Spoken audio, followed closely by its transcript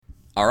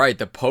All right,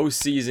 the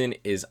postseason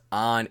is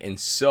on, and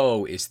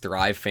so is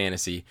Thrive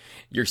Fantasy.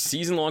 Your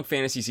season-long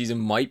fantasy season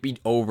might be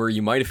over.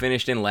 You might have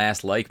finished in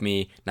last, like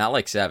me. Not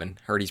like 7.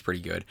 Heard he's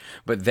pretty good.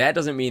 But that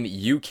doesn't mean that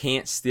you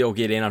can't still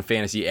get in on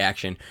fantasy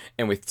action.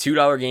 And with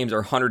 $2 games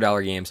or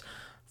 $100 games,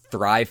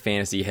 Thrive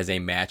Fantasy has a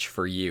match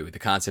for you. The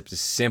concept is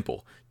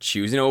simple.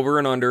 Choose an over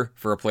and under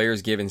for a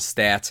player's given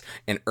stats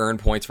and earn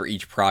points for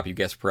each prop you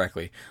guess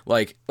correctly.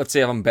 Like, let's say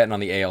if I'm betting on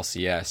the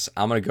ALCS,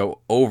 I'm going to go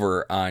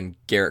over on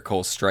Garrett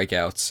Cole's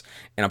strikeouts,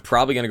 and I'm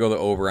probably going to go the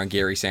over on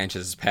Gary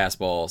Sanchez's pass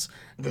balls.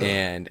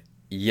 And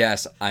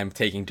yes, I'm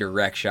taking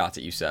direct shots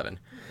at you, 7.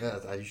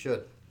 Yeah, you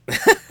should.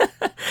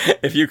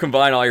 If you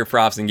combine all your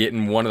props and get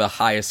in one of the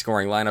highest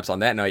scoring lineups on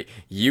that night,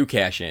 you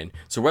cash in.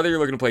 So whether you're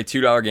looking to play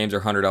 $2 games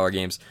or $100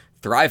 games,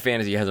 Thrive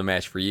Fantasy has a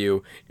match for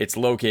you. It's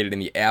located in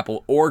the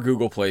Apple or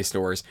Google Play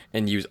stores,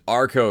 and use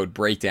our code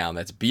BREAKDOWN,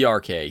 that's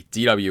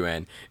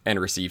BRKDWN, and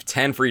receive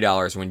 $10 free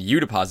when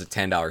you deposit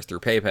 $10 through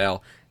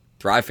PayPal.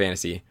 Thrive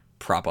Fantasy,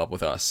 prop up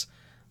with us.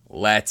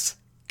 Let's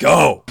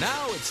go!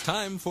 Now it's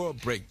time for a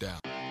breakdown.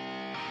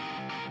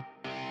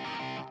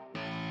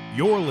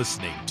 You're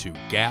listening to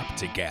Gap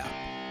to Gap,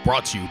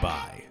 brought to you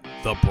by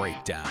The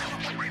Breakdown.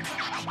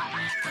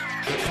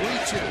 The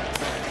 3-2.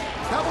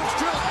 That one's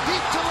drilled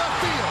deep to left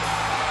field.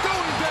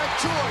 Going back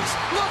choice.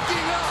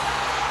 Looking up.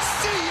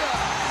 See ya.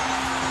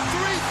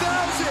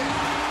 3,000.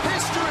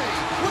 History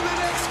with an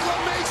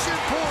exclamation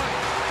point.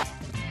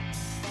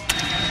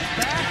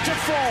 Back to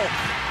Folk.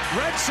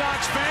 Red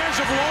Sox fans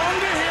have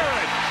longed to hear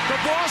it. The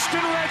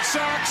Boston Red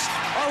Sox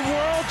are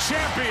world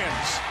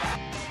champions.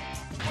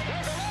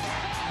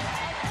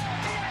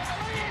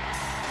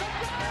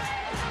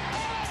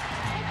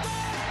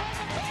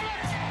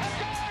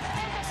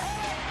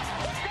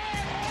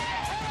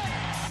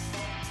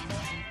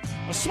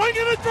 A swing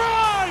and a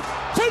drive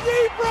to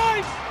deep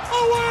right,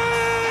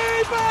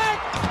 away back,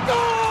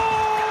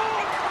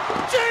 goal!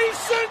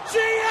 Jason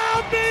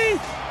Giambi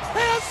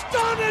has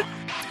done it.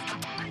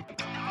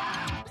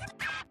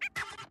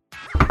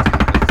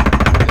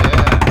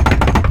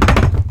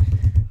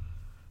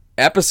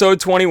 Episode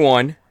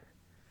 21,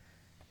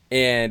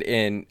 and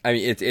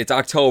it's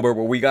October,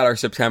 but we got our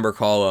September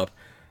call up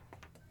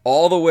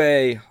all the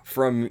way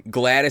from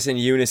Gladys and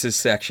Eunice's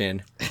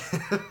section.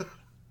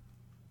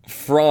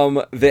 From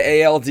the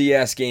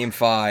ALDS Game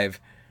 5,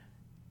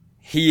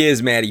 he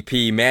is Matty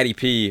P. Matty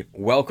P,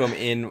 welcome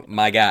in,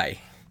 my guy.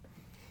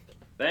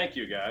 Thank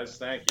you, guys.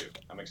 Thank you.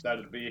 I'm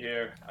excited to be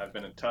here. I've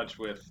been in touch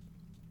with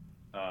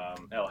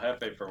El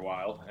Jefe for a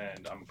while,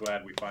 and I'm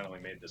glad we finally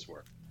made this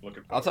work.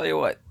 Looking forward. I'll tell you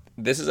what,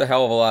 this is a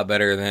hell of a lot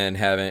better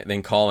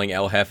than calling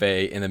El Jefe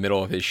in the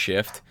middle of his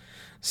shift.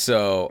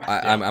 So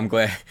I'm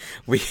glad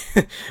we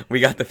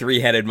got the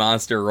 3-headed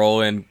monster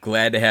rolling.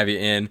 Glad to have you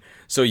in.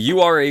 So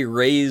you are a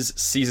Rays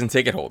season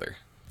ticket holder.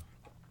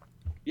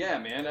 Yeah,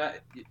 man.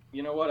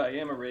 You know what? I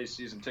am a Rays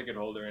season ticket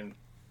holder, and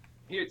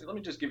here, let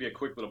me just give you a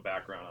quick little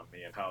background on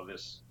me and how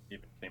this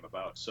even came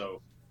about. So,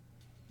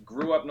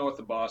 grew up north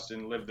of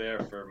Boston, lived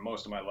there for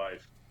most of my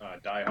life.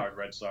 Diehard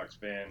Red Sox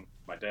fan.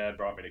 My dad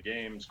brought me to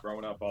games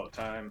growing up all the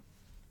time.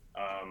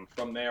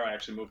 From there, I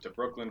actually moved to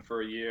Brooklyn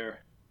for a year.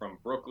 From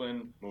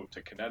Brooklyn, moved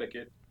to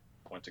Connecticut,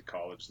 went to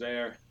college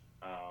there,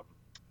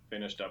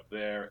 finished up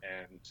there,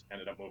 and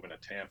ended up moving to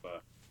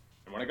Tampa.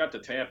 And when I got to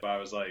Tampa, I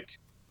was like,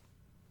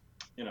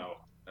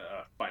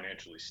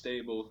 financially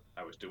stable.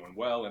 I was doing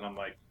well, and I'm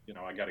like,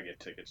 I got to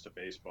get tickets to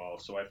baseball.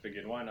 So I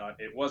figured, why not?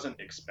 It wasn't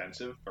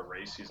expensive for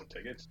Rays season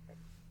tickets.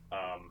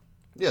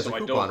 It's a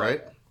coupon,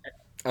 right?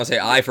 I'll say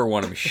I, for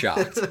one, am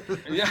shocked.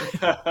 Yeah,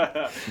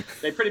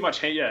 they pretty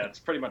much, it's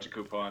pretty much a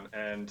coupon.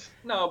 And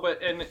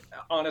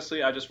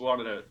honestly, I just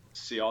wanted to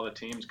see all the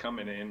teams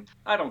coming in.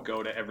 I don't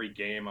go to every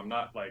game. I'm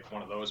not like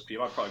one of those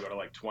people. I probably go to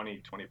like 20,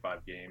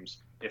 25 games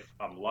if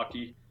I'm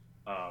lucky.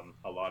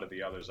 A lot of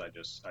the others I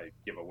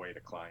give away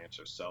to clients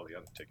or sell the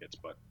other tickets.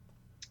 But,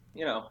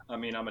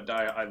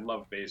 I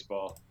love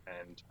baseball,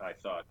 and I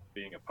thought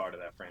being a part of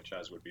that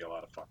franchise would be a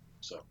lot of fun.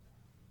 So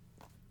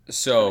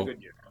it's been a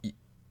good year.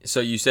 So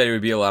you said it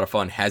would be a lot of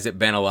fun. Has it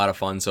been a lot of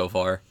fun so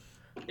far?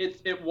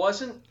 It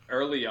wasn't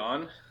early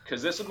on,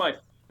 because this is my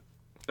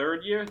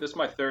third year. This is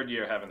my third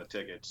year having the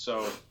tickets.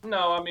 So,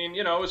 no,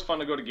 it was fun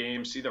to go to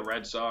games, see the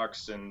Red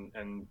Sox, and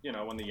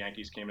when the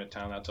Yankees came to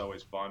town, that's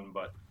always fun.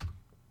 But,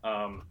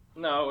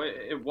 no,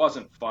 it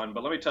wasn't fun.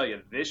 But let me tell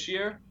you, this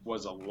year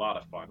was a lot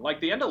of fun.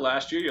 Like, the end of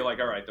last year, you're like,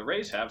 all right, the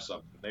Rays have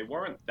something. They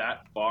weren't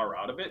that far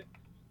out of it.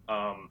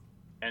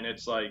 And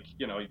it's like,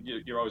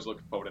 you're always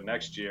looking forward to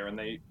next year.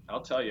 And I'll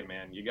tell you,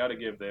 man, you got to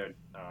give their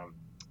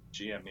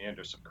GM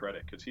Neander some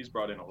credit, because he's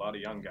brought in a lot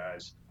of young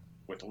guys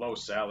with low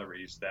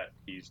salaries that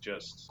he's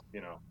just,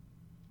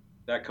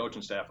 that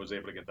coaching staff was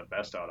able to get the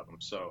best out of them.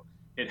 So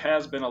it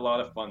has been a lot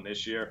of fun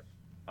this year.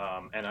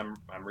 And I'm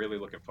really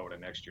looking forward to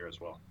next year as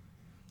well.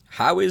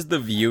 How is the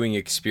viewing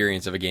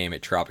experience of a game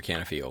at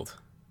Tropicana Field?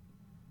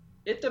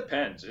 It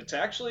depends. It's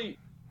actually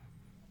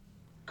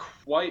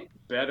quite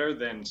better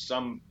than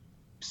some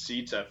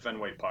seats at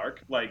Fenway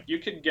Park. Like, you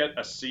could get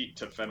a seat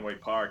to Fenway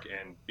Park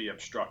and be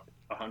obstructed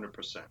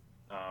 100%.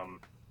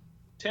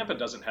 Tampa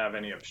doesn't have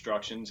any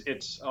obstructions.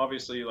 It's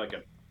obviously like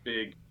a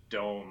big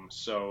dome,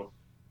 so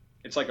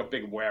it's like a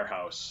big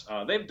warehouse.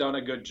 They've done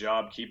a good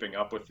job keeping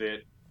up with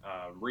it,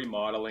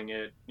 remodeling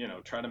it,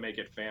 trying to make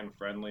it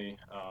fan-friendly.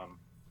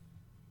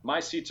 My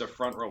seats are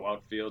front row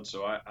outfield,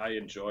 so I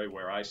enjoy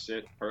where I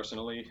sit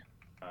personally.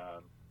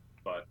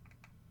 But,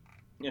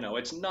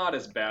 it's not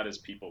as bad as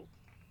people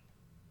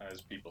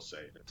say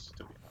it is,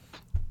 to be honest.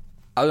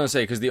 I was going to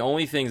say, because the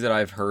only things that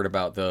I've heard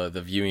about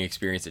the viewing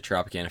experience at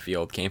Tropicana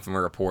Field came from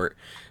a report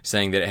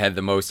saying that it had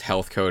the most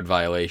health code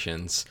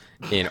violations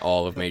in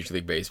all of Major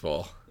League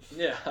Baseball.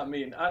 Yeah, I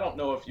mean, I don't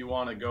know if you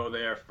want to go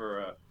there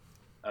for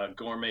a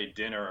gourmet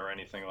dinner or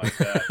anything like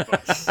that,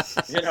 but,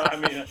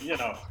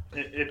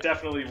 it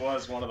definitely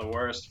was one of the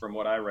worst from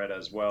what I read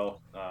as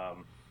well.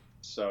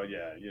 So,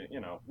 yeah,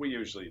 we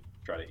usually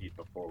try to eat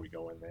before we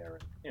go in there,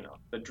 and,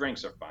 the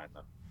drinks are fine,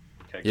 though.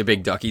 You a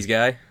big Duckies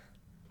guy?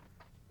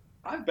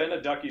 I've been to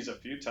Duckies a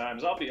few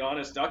times. I'll be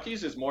honest,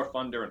 Duckies is more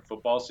fun during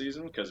football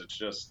season because it's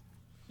just,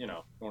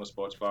 going to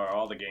sports bar,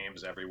 all the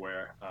games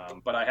everywhere.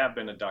 But I have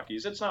been to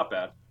Duckies. It's not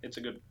bad. It's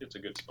a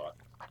good spot.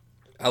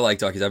 I like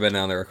Duckies. I've been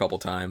down there a couple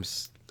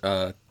times.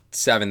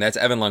 7, that's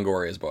Evan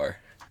Longoria's bar.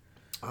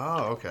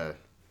 Oh, okay.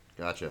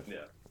 Gotcha.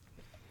 Yeah.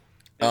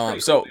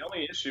 So cool. The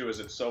only issue is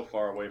it's so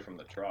far away from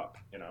the Trop.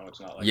 It's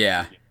not like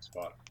a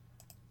spot.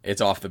 It's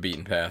off the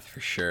beaten path for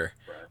sure.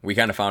 Right. We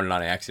kind of found it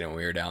on accident when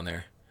we were down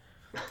there.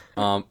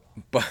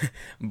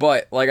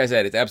 But like I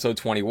said, it's episode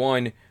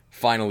 21,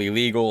 finally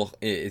legal.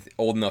 It's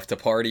old enough to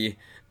party.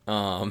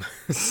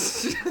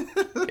 That's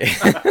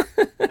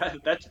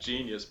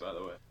genius, by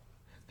the way.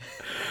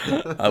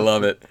 I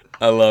love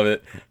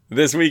it.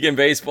 This week in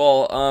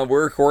baseball,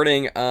 we're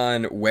recording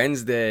on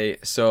Wednesday,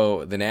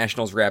 so the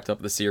Nationals wrapped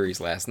up the series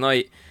last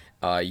night.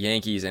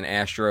 Yankees and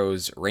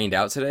Astros rained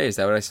out today. Is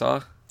that what I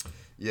saw?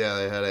 Yeah,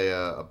 they had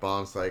a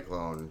bomb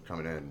cyclone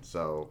coming in,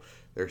 so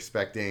they're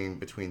expecting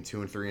between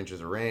 2 and 3 inches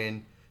of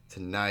rain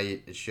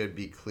tonight. It should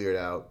be cleared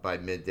out by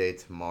midday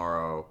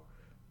tomorrow,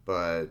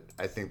 but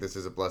I think this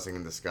is a blessing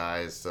in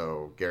disguise,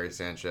 so Gary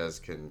Sanchez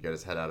can get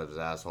his head out of his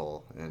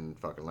asshole and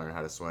fucking learn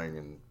how to swing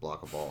and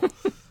block a ball.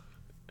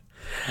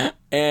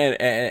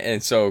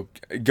 and so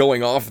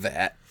going off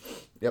that,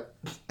 yep.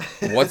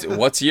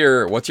 what's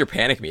your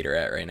panic meter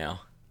at right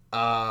now?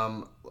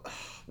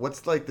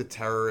 What's like the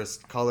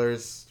terrorist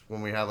colors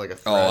when we have like a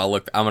threat?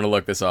 I'm gonna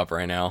look this up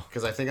right now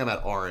because I think I'm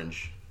at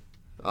orange.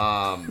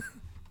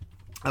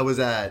 I was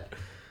at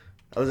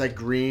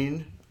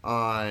green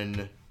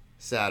on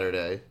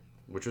Saturday,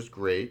 which was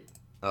great.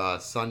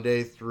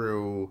 Sunday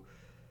through,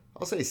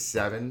 I'll say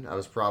 7. I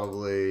was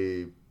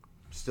probably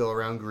still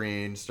around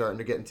green, starting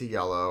to get into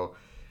yellow.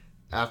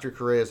 After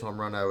Correa's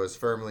home run, I was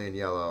firmly in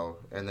yellow.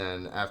 And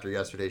then after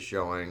yesterday's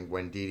showing,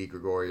 when Didi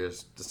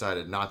Gregorius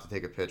decided not to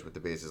take a pitch with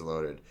the bases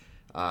loaded,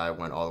 I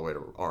went all the way to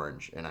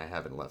orange, and I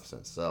haven't left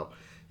since. So,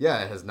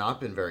 yeah, it has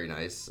not been very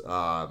nice.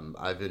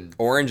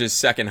 Orange is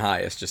second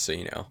highest, just so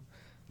you know.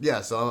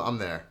 Yeah, so I'm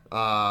there.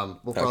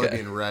 We'll probably be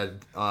in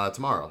red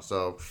tomorrow.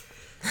 So,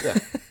 yeah,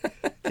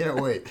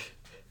 can't wait.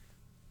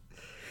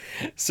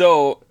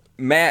 So,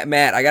 Matt,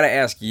 I got to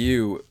ask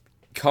you,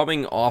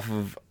 coming off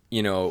of,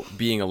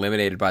 being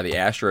eliminated by the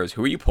Astros,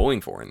 who are you pulling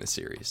for in this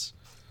series?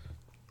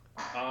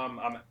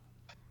 I'm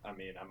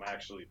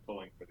actually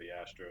pulling for the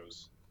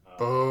Astros.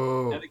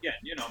 Oh. And again,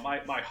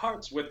 my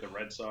heart's with the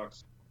Red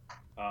Sox.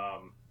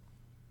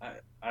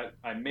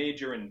 I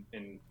major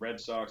in Red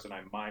Sox and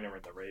I minor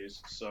in the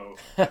Rays. So,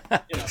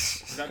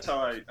 that's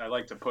how I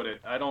like to put it.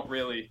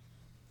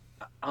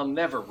 I'll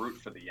never root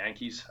for the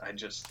Yankees.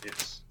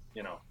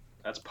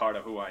 That's part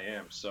of who I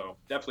am. So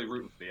definitely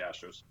rooting for the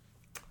Astros.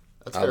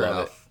 That's fair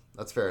enough.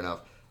 That's fair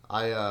enough.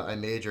 I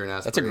major in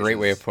aspirations. That's a great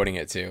way of putting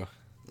it too.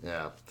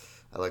 Yeah,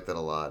 I like that a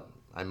lot.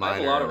 I have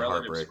minor a lot of in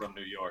relatives heartbreak. from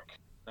New York.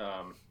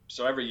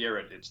 So every year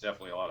it's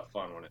definitely a lot of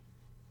fun when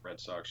Red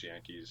Sox,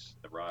 Yankees,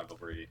 the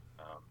rivalry.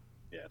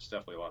 It's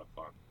definitely a lot of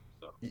fun.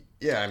 So.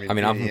 Yeah, being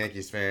a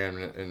Yankees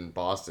fan in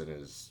Boston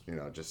is,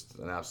 just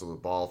an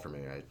absolute ball for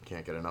me. I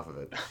can't get enough of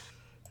it.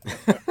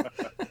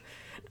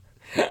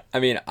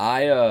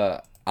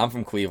 I'm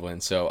from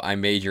Cleveland, so I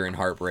major in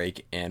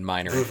heartbreak and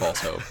minor in false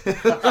hope.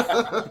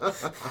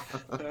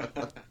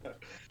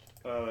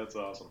 Oh, that's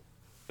awesome.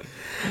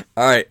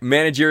 All right,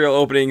 managerial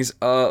openings.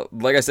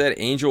 Like I said,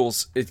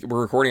 Angels.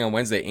 We're recording on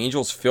Wednesday.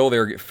 Angels fill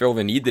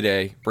the need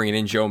today, bringing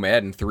in Joe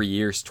Madden, 3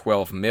 years,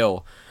 $12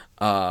 million.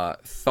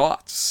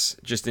 Thoughts?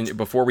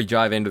 Before we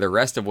dive into the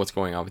rest of what's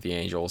going on with the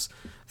Angels.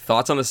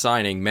 Thoughts on the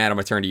signing, Matt? I'm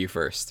gonna turn to you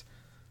first.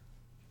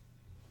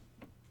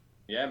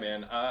 Yeah,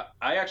 man. I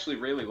actually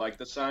really like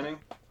the signing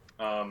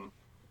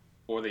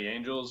for the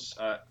Angels.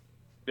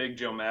 Big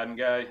Joe Madden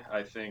guy.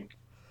 I think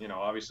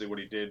obviously what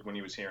he did when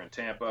he was here in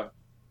Tampa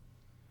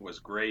was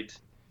great.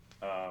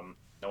 No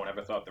one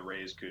ever thought the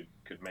Rays could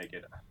make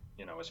it,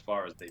 as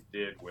far as they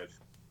did with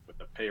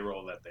the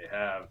payroll that they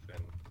have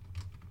and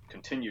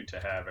continue to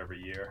have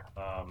every year.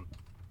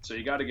 So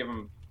you got to give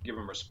him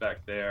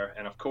respect there.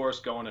 And of course,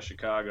 going to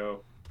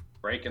Chicago,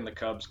 breaking the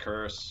Cubs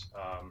curse,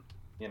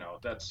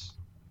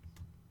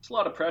 it's a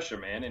lot of pressure,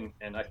 man.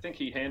 And I think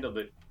he handled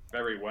it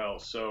very well.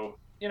 So,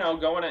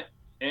 going to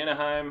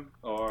Anaheim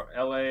or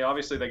LA,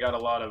 obviously they got a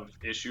lot of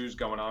issues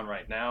going on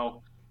right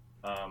now.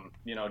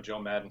 Joe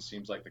Madden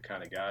seems like the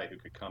kind of guy who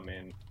could come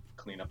in,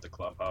 clean up the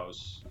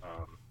clubhouse,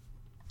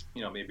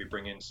 maybe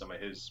bring in some of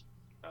his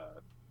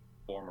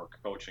former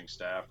coaching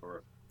staff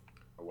or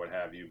what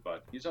have you.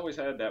 But he's always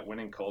had that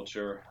winning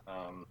culture.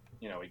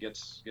 He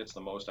gets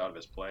the most out of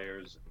his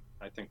players.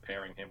 I think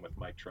pairing him with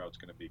Mike Trout's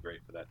going to be great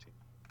for that team.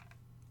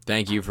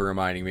 Thank you for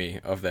reminding me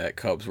of that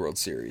Cubs World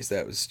Series.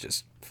 That was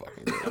just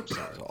fucking great. That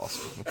was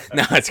awesome.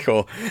 No, it's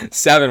cool.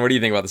 7, what do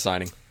you think about the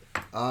signing?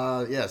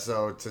 Yeah,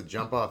 so to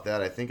jump off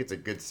that, I think it's a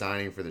good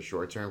signing for the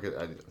short term.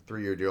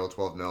 3-year deal,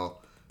 $12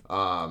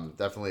 million.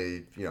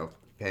 Definitely,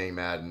 paying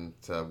Madden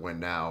to win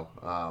now.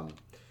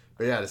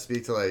 But yeah, to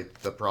speak to like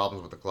the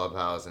problems with the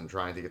clubhouse and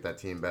trying to get that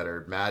team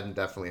better, Madden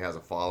definitely has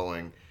a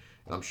following.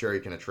 And I'm sure he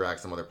can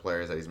attract some other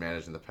players that he's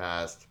managed in the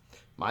past.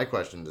 My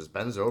question, does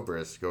Ben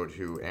Zobrist go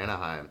to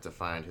Anaheim to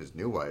find his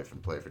new wife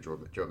and play for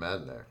Joe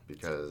Madden there?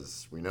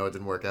 Because we know it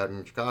didn't work out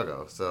in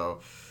Chicago.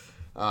 So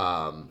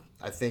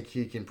I think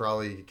he can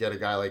probably get a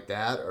guy like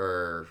that,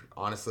 or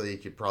honestly, he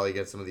could probably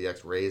get some of the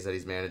ex-Rays that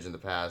he's managed in the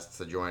past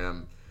to join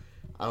him.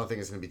 I don't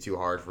think it's going to be too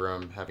hard for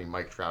him. Having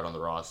Mike Trout on the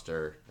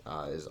roster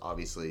is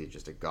obviously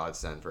just a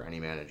godsend for any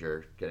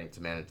manager, getting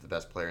to manage the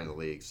best player in the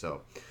league.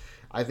 So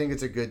I think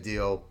it's a good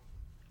deal.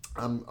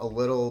 I'm a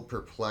little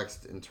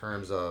perplexed in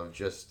terms of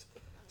just...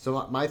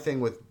 So my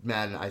thing with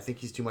Madden, I think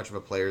he's too much of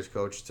a player's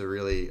coach to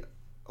really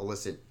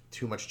elicit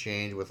too much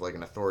change with like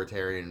an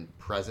authoritarian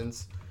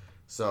presence.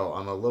 So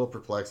I'm a little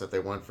perplexed that they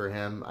went for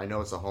him. I know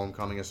it's a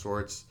homecoming of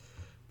sorts,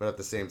 but at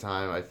the same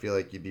time, I feel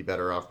like you'd be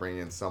better off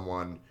bringing in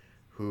someone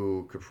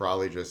who could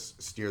probably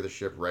just steer the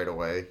ship right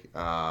away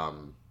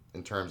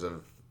in terms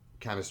of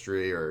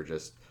chemistry or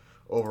just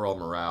overall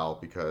morale,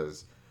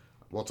 because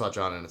we'll touch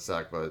on it in a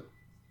sec, but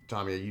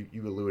Tommy,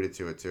 you alluded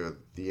to it too.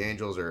 The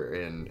Angels are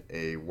in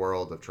a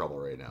world of trouble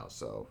right now,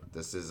 so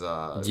this is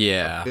a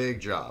big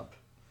job.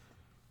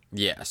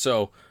 Yeah,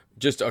 so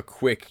just a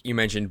quick, you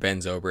mentioned Ben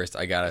Zobrist.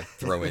 I got to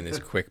throw in this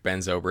quick Ben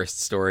Zobrist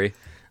story.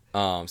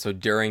 So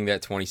during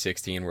that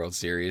 2016 World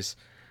Series,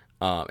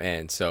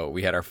 and so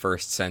we had our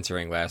first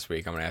censoring last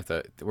week. We're going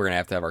to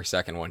have to have our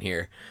second one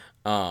here.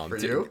 For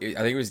you?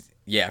 I think it was,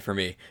 for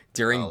me.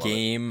 During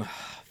game,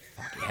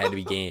 it had to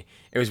be game.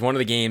 It was one of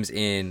the games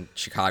in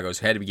Chicago,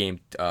 so it had to be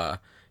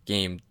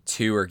game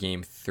 2 or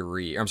game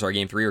 3. I'm sorry,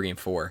 game 3 or game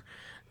 4.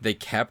 They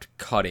kept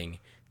cutting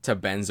to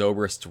Ben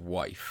Zobrist's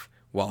wife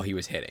while he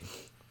was hitting.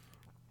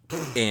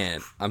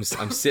 And I'm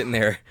sitting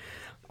there,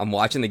 I'm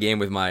watching the game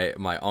with my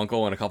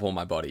uncle and a couple of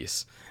my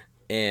buddies.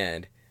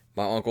 And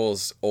my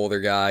uncle's older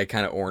guy,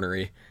 kind of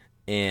ornery,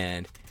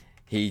 and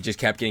he just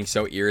kept getting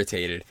so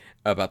irritated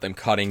about them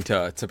cutting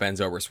to Ben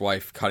Zobrist's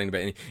wife, cutting to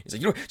Ben.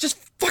 He's like, just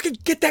fucking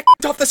get that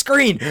off the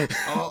screen.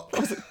 Oh. I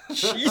was like,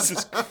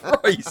 Jesus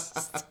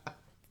Christ.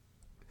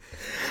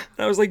 And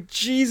I was like,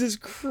 Jesus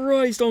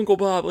Christ, Uncle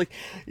Bob. Like,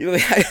 I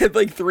had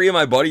like 3 of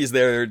my buddies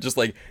there. They're just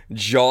like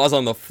jaws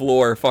on the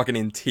floor, fucking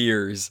in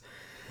tears.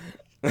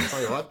 I'll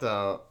tell you what,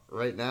 though,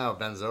 right now,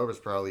 Ben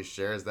Zobrist probably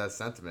shares that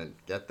sentiment.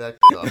 Get that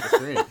off the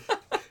screen.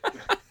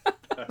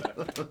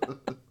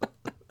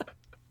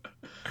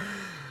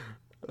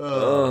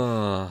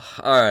 All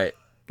right.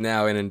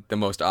 Now, in the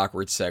most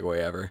awkward segue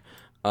ever,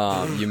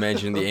 you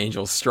mentioned the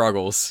Angels'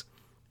 struggles.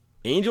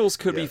 Angels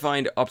could be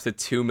fined up to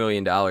 $2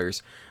 million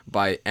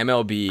by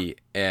MLB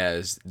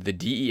as the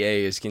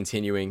DEA is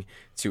continuing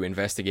to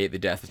investigate the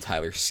death of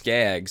Tyler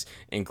Skaggs,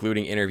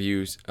 including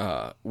interviews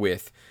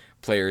with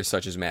players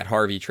such as Matt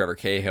Harvey, Trevor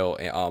Cahill,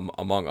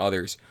 among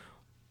others.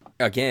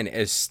 Again,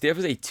 as stiff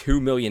as a $2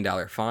 million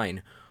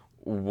fine,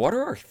 what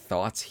are our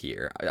thoughts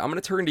here? I'm going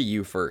to turn to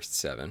you first,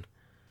 Seven.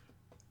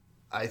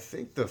 I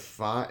think the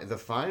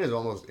fine is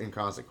almost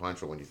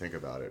inconsequential when you think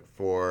about it.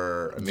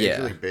 For a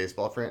Major League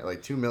Baseball fan,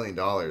 like $2 million,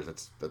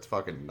 that's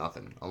fucking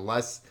nothing.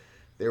 Unless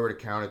they were to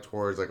count it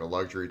towards like a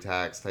luxury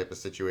tax type of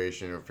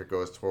situation, or if it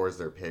goes towards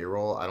their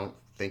payroll, I don't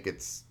think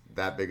it's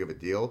that big of a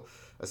deal,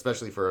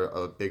 especially for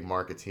a big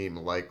market team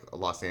like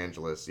Los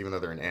Angeles. Even though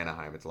they're in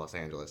Anaheim, it's Los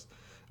Angeles.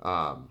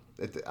 I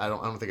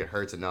don't think it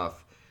hurts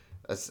enough,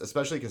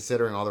 especially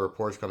considering all the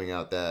reports coming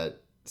out that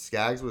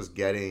Skaggs was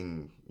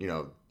getting,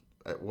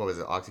 what was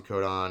it,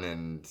 oxycodone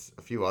and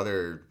a few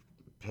other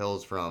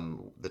pills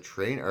from the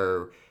trainer,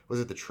 or was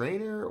it the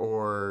trainer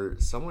or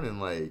someone in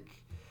like,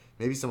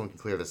 maybe someone can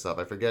clear this up.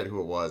 I forget who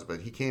it was, but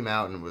he came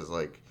out and was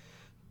like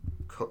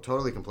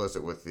totally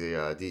complicit with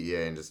the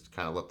DEA and just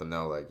kind of let them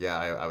know like, yeah,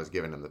 I was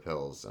giving him the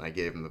pills, and I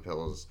gave him the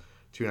pills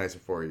 2 nights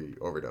before he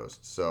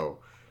overdosed. So,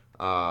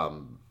 I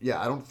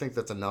don't think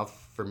that's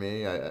enough for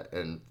me.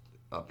 And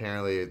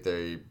apparently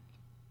they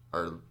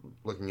are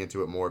looking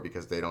into it more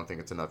because they don't think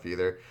it's enough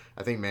either.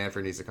 I think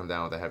Manfred needs to come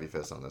down with a heavy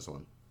fist on this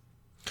one.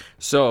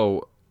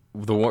 So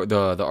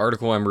the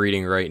article I'm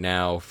reading right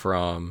now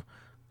from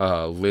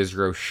Liz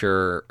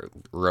Rocher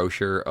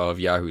of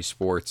Yahoo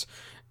Sports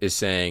is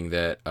saying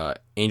that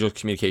Angels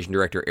communication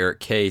director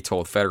Eric Kay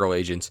told federal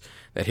agents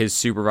that his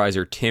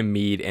supervisor Tim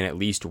Mead and at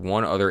least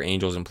one other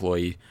Angels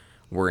employee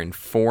were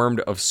informed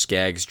of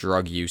Skaggs'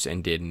 drug use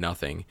and did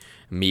nothing.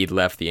 Meade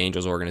left the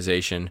Angels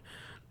organization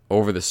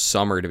over the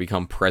summer to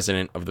become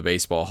president of the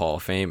Baseball Hall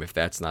of Fame, if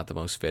that's not the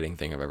most fitting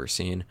thing I've ever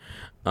seen.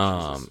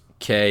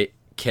 K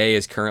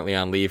is currently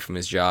on leave from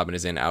his job and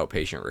is in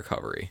outpatient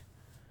recovery.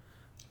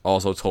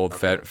 Also told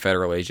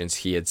federal agents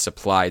he had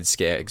supplied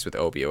Skaggs with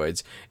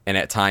opioids, and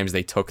at times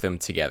they took them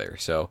together.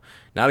 So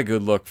not a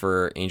good look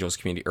for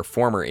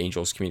former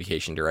Angels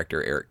communication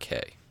director Eric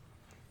Kay.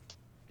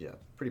 Yeah,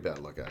 pretty bad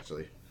look,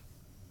 actually.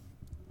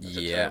 It's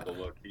a terrible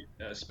look.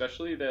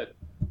 Especially that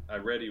I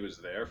read he was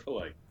there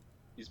for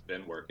he's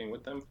been working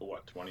with them for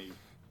 20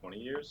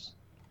 years?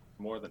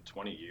 More than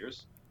 20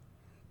 years?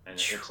 And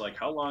it's like,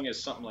 how long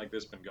has something like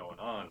this been going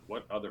on?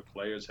 What other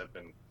players have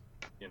been,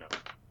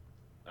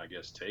 I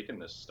guess, taking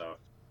this stuff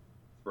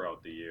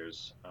throughout the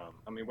years?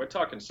 I mean, we're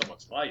talking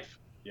someone's life.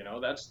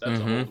 That's a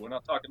whole. We're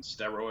not talking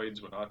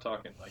steroids. We're not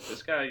talking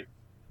this guy.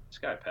 This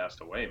guy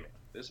passed away, man.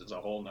 This is a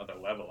whole nother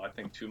level. I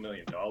think $2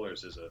 million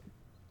is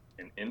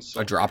an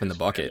insult. A drop in the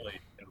bucket, family,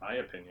 in my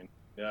opinion.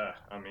 Yeah,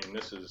 I mean,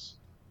 this is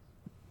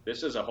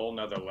a whole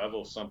nother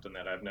level. Something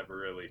that I've never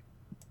really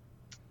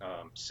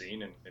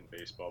seen in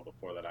baseball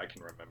before that I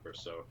can remember.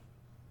 So,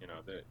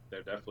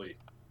 they're definitely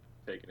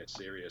taking it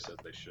serious as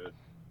they should.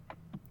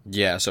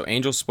 Yeah, so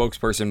Angels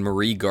spokesperson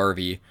Marie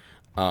Garvey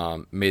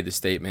made the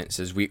statement. It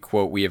says, we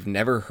have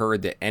never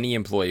heard that any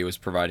employee was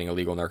providing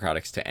illegal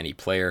narcotics to any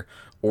player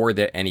or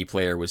that any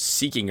player was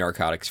seeking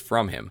narcotics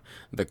from him.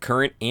 The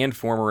current and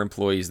former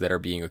employees that are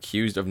being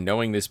accused of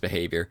knowing this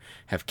behavior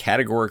have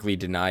categorically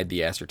denied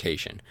the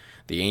assertion.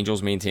 The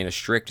Angels maintain a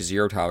strict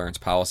zero-tolerance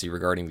policy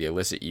regarding the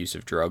illicit use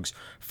of drugs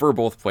for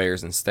both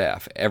players and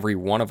staff. Every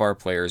one of our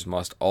players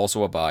must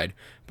also abide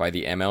by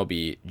the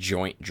MLB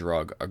Joint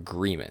Drug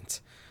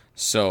Agreement.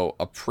 So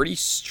a pretty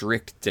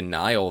strict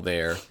denial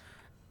there,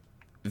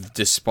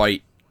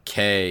 despite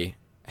Kay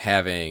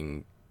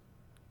having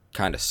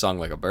kind of sung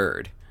like a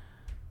bird.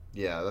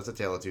 Yeah, that's a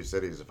tale of two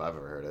cities if I've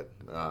ever heard it.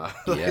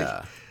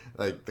 Yeah.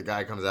 Like the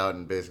guy comes out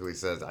and basically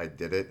says, I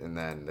did it, and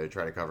then they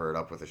try to cover it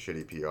up with a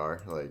shitty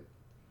PR. Like,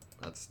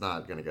 that's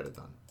not going to get it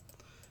done.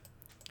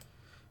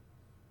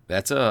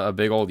 That's a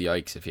big old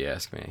yikes, if you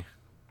ask me.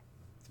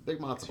 It's a big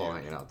matzo ball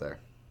hanging out there.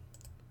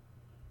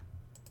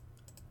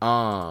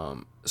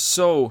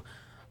 So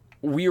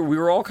we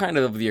were all kind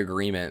of the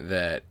agreement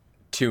that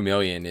 $2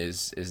 million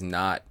is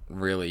not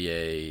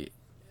really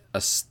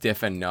a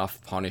stiff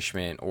enough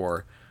punishment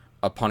or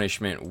a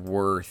punishment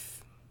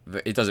worth.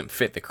 It doesn't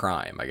fit the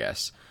crime, I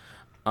guess.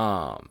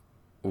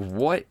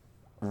 What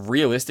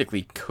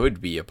realistically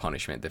could be a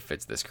punishment that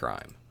fits this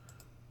crime?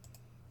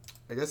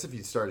 I guess if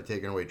you started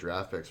taking away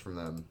draft picks from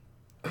them,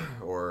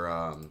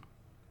 or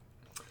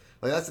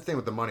that's the thing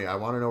with the money. I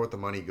want to know what the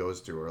money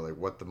goes to, or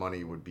what the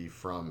money would be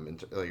from.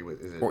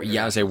 Is it? Or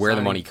I say where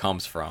the money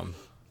comes from.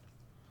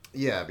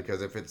 Yeah,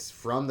 because if it's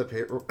from the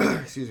payroll,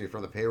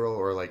 from the payroll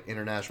or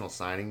international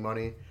signing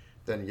money,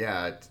 then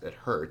yeah, it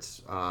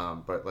hurts.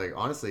 But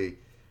honestly,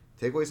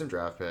 take away some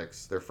draft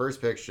picks. Their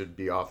first pick should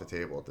be off the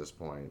table at this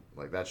point.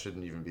 That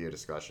shouldn't even be a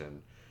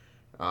discussion.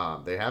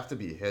 They have to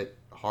be hit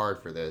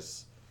hard for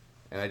this,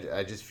 and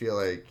I just feel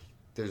like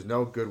there's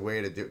no good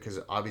way to do it, because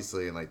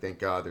obviously, and thank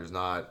God, there's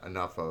not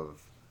enough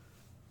of,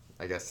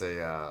 I guess,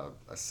 a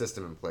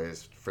system in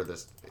place for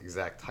this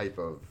exact type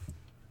of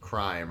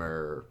crime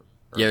or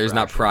there's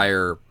not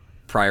prior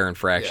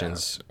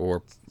infractions,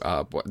 or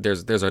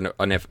there's an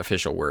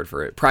official word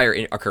for it. Prior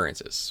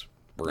occurrences,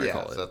 we're gonna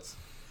call it. That's,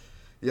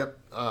 yep.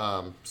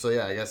 So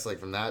yeah, I guess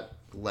from that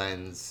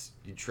lens,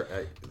 you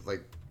try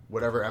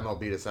whatever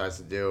MLB decides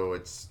to do,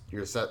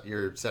 you're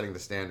setting the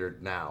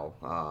standard now,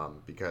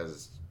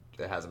 because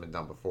it hasn't been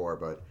done before.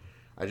 But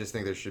I just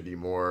think there should be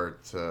more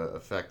to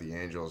affect the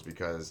Angels,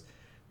 because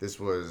this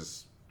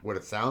was what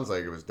it sounds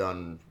like. It was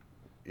done,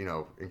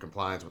 in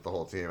compliance with the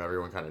whole team.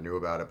 Everyone kind of knew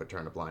about it, but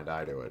turned a blind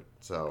eye to it.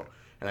 So,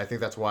 and I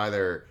think that's why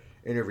they're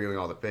interviewing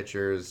all the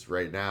pitchers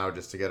right now,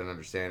 just to get an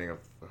understanding of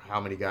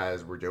how many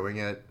guys were doing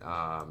it,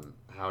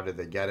 how did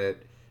they get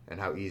it, and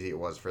how easy it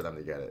was for them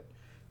to get it.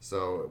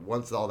 So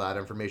once all that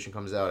information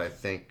comes out, I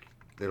think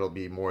it'll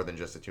be more than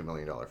just a $2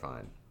 million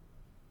fine.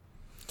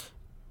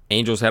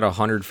 Angels had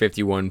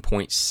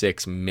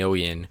 $151.6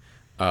 million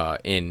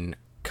in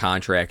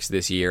contracts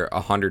this year,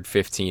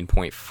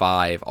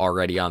 $115.5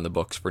 already on the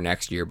books for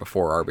next year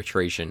before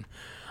arbitration.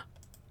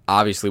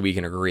 Obviously, we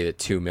can agree that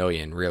 $2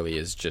 million really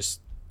is just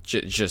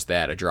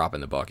that, a drop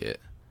in the bucket.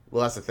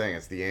 Well, that's the thing.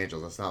 It's the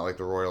Angels. It's not like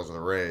the Royals or the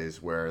Rays,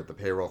 where the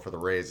payroll for the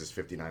Rays is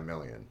 $59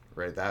 million,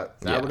 right? That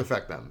would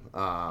affect them.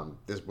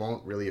 This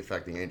won't really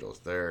affect the Angels.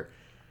 They,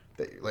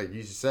 like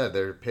you said,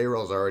 their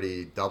payroll is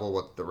already double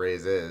what the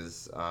Rays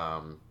is,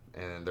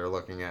 and they're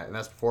looking at, and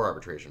that's before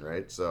arbitration,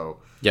 right? So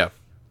yeah,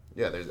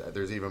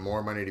 there's even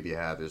more money to be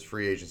had. There's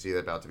free agency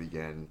that's about to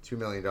begin. $2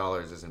 million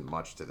isn't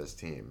much to this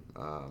team.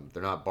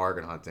 They're not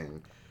bargain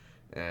hunting,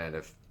 and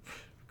if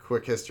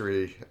quick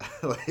history,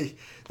 like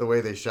the way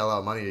they shell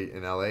out money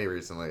in LA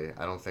recently,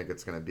 I don't think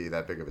it's going to be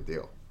that big of a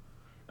deal.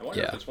 I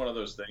wonder if it's one of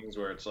those things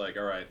where it's like,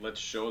 all right, let's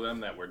show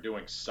them that we're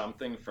doing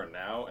something for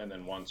now, and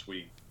then once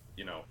we,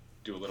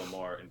 do a little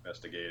more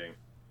investigating,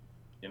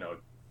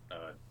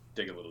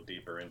 dig a little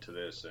deeper into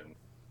this and,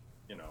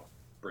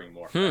 bring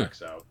more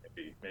facts out.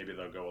 Maybe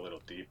they'll go a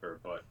little deeper.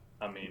 But,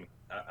 I mean,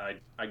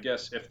 I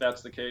guess if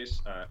that's the case,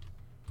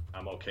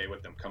 I'm okay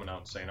with them coming out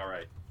and saying, all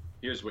right,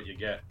 here's what you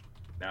get.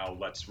 Now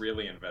let's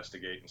really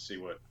investigate and see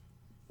what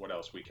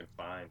else we can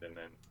find. And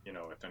then,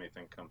 if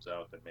anything comes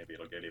out, then maybe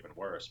it'll get even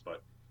worse.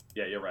 But,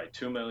 yeah, you're right.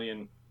 $2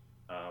 million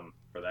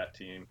for that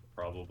team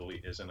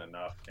probably isn't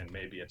enough. And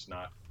maybe it's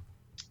not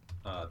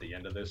the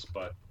end of this,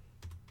 but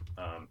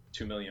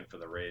 $2 million for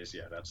the Rays,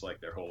 yeah, that's like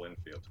their whole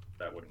infield.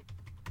 That wouldn't,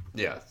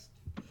 Yeah.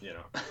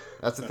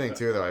 That's the thing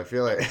too, though. I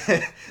feel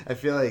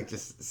like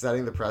just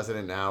setting the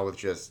precedent now with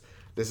just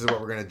this is what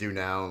we're gonna do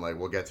now, and like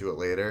we'll get to it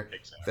later.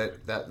 Exactly.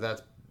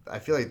 That's I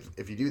feel like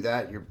if you do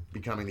that, you're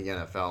becoming the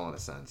NFL in a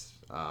sense.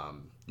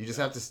 You just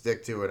have to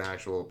stick to an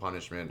actual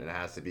punishment, and it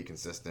has to be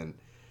consistent.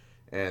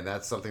 And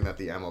that's something that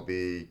the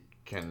MLB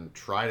can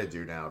try to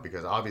do now,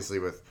 because obviously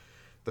with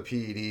the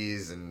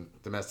PEDs and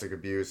domestic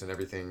abuse and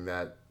everything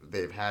that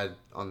they've had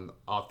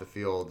off the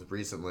field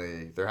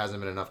recently, there hasn't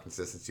been enough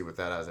consistency with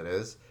that as it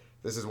is.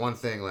 This is one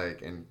thing,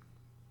 and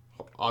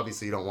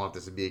obviously you don't want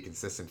this to be a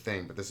consistent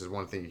thing, but this is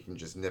one thing you can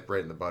just nip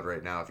right in the bud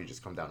right now if you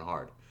just come down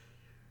hard.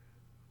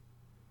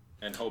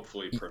 And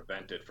hopefully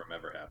prevent it from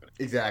ever happening.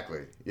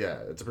 Exactly. Yeah,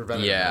 it's a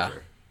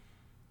preventative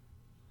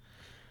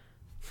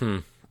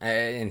measure.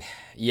 And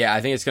yeah,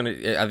 I think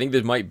I think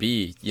there might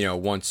be,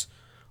 once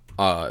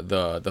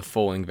the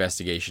full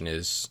investigation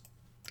is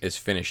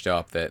finished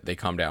up, that they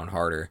come down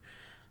harder.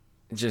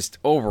 Just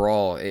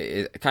overall,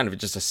 it kind of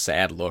just a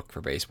sad look for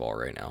baseball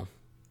right now.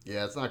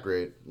 Yeah, it's not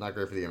great. Not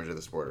great for the image of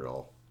the sport at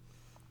all.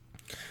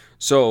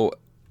 So,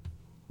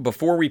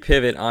 before we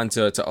pivot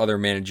onto other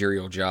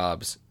managerial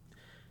jobs,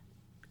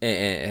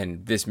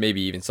 and this may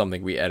be even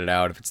something we edit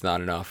out if it's not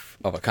enough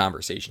of a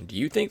conversation, do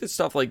you think that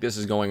stuff like this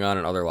is going on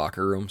in other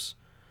locker rooms?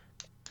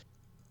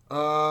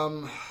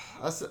 I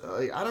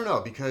don't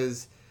know,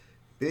 because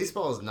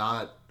baseball is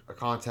not a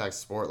contact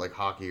sport like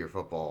hockey or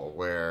football,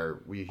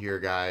 where we hear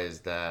guys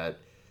that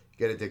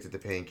get addicted to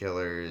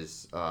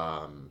painkillers,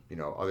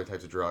 other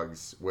types of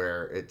drugs,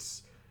 where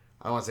it's,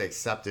 I don't want to say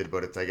accepted,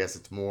 but I guess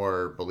it's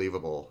more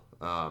believable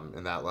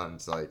in that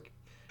lens. Like,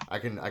 I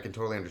can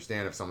totally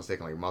understand if someone's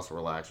taking like muscle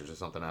relaxers or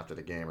something after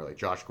the game, or like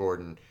Josh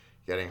Gordon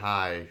getting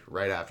high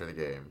right after the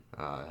game,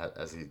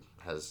 as he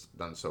has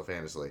done so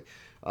famously.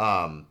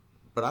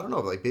 But I don't know,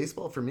 like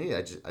baseball for me,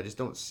 I just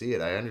don't see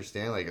it. I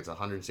understand like it's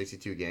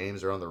 162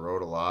 games, they're on the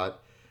road a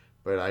lot,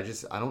 but I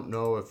don't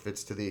know if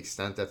it's to the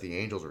extent that the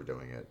Angels are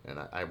doing it. And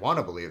I want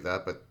to believe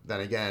that, but then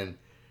again,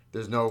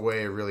 there's no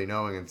way of really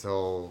knowing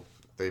until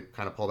they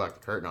kind of pull back the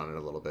curtain on it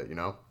a little bit,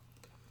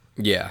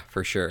 Yeah,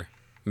 for sure.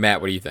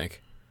 Matt, what do you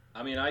think?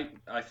 I mean,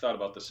 I thought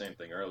about the same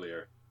thing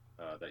earlier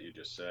that you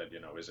just said.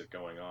 Is it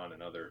going on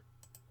in other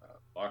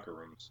locker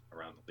rooms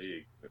around the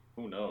league?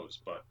 Who knows?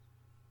 But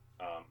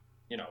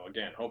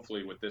again,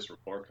 hopefully with this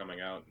report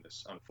coming out and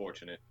this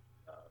unfortunate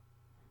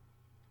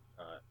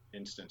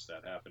instance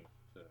that happened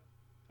to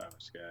Tyler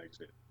Skaggs,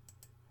 it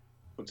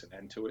puts an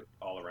end to it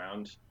all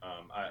around.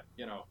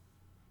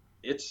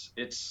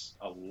 It's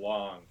a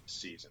long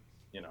season.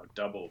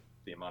 Double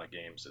the amount of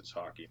games as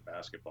hockey and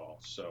basketball.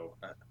 So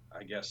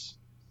I guess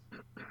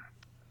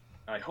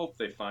I hope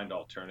they find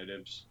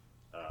alternatives.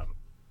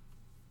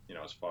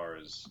 As far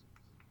as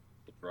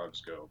the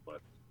drugs go, but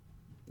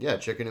yeah,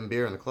 chicken and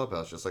beer in the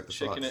clubhouse, just like the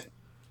Sox.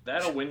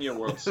 That'll win your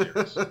World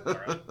Series. All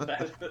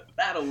right?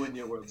 That'll win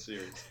your World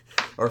Series.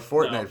 Or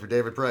Fortnite for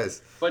David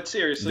Price. But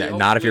seriously,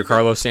 not if you're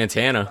Carlos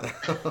Santana.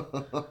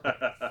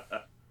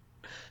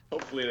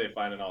 Hopefully they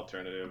find an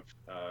alternative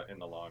in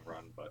the long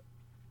run. But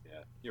yeah,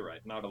 you're right.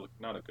 Not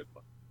a good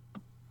look.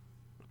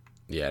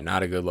 Yeah,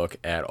 not a good look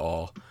at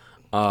all.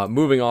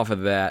 Moving off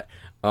of that,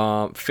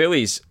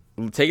 Phillies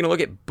taking a look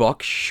at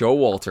Buck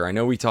Showalter. I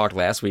know we talked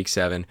last week,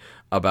 Seven,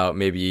 about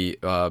maybe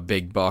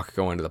Big Buck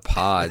going to the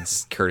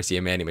Pods, courtesy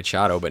of Manny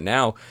Machado, but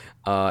now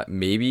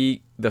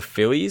maybe the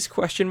Phillies, ?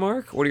 What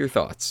are your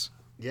thoughts?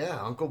 Yeah,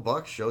 Uncle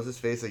Buck shows his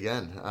face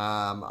again.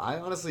 I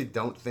honestly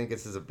don't think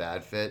this is a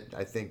bad fit.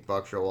 I think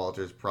Buck Showalter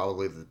is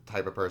probably the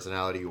type of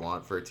personality you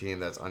want for a team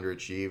that's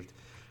underachieved,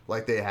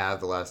 like they have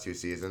the last 2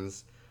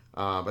 seasons.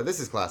 But this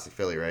is classic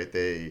Philly, right?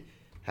 They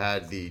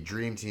had the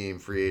dream team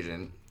free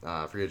agent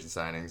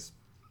signings,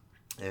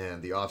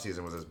 and the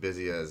offseason was as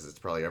busy as it's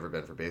probably ever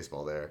been for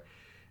baseball there.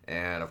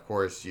 And, of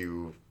course,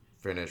 you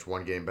finish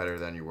 1 game better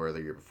than you were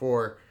the year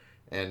before.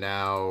 And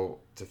now,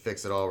 to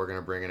fix it all, we're going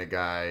to bring in a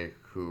guy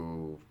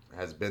who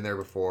has been there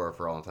before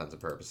for all intents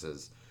and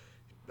purposes.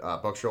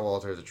 Buck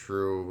Showalter is a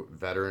true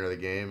veteran of the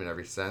game in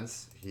every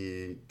sense.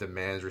 He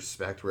demands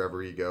respect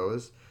wherever he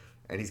goes.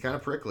 And he's kind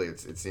of prickly,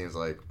 it seems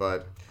like.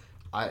 But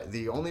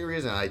the only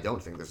reason I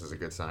don't think this is a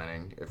good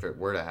signing, if it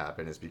were to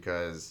happen, is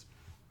because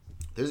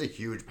there's a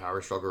huge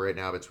power struggle right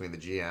now between the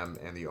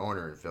GM and the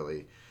owner in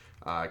Philly.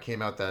 It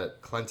came out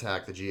that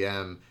Klentak, the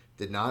GM,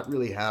 did not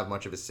really have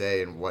much of a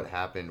say in what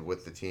happened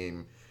with the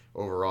team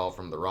overall,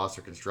 from the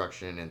roster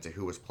construction and to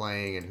who was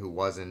playing and who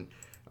wasn't.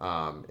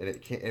 And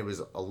it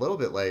was a little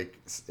bit like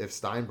if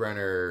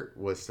Steinbrenner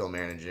was still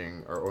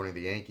managing or owning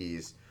the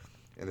Yankees,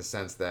 in the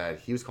sense that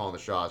he was calling the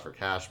shots for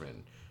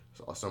Cashman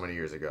so many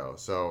years ago.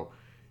 So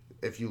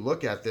if you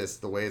look at this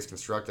the way it's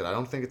constructed, I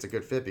don't think it's a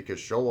good fit because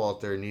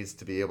Showalter needs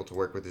to be able to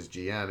work with his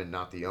GM and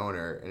not the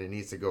owner, and it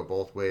needs to go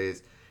both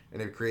ways.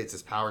 And it creates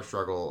this power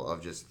struggle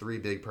of just three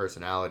big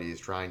personalities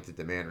trying to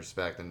demand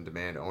respect and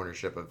demand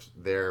ownership of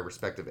their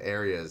respective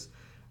areas.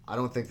 I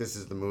don't think this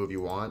is the move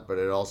you want, but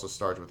it also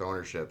starts with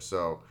ownership.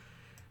 So,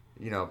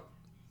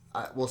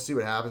 we'll see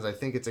what happens. I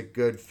think it's a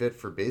good fit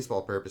for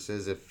baseball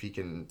purposes if he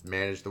can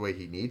manage the way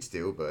he needs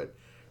to. But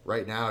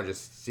right now,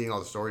 just seeing all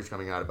the stories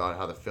coming out about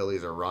how the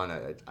Phillies are run,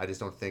 I just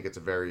don't think it's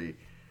a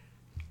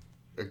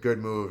good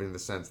move in the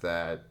sense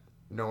that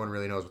no one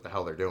really knows what the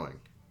hell they're doing.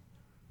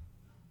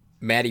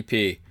 Matty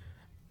P,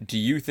 do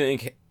you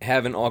think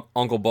having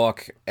Uncle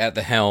Buck at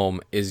the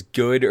helm is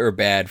good or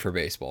bad for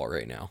baseball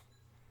right now?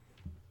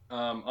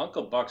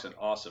 Uncle Buck's an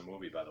awesome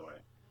movie, by the way.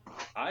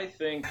 I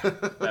think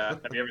that.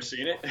 Have you ever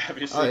seen it? Have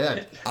you seen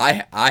it?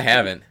 I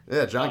haven't.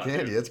 Yeah, John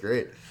Candy. That's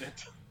great.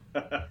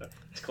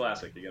 It's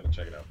classic. You got to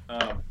check it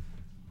out.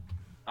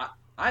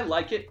 I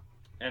like it,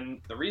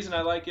 and the reason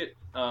I like it,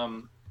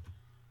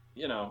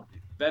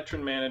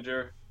 veteran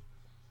manager.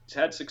 He's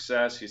had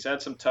success. He's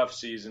had some tough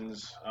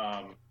seasons.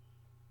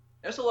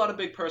 There's a lot of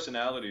big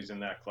personalities in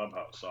that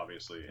clubhouse,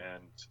 obviously,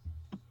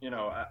 and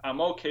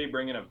I'm okay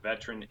bringing a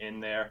veteran in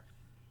there.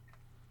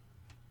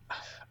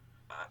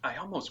 I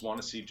almost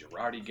want to see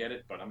Girardi get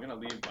it, but I'm going to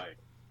leave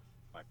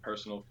my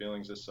personal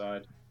feelings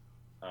aside.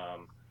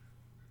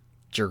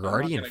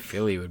 Girardi in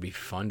Philly would be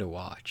fun to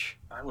watch.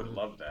 I would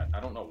love that.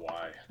 I don't know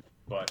why,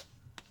 but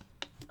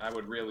I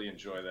would really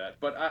enjoy that.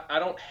 But I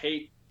don't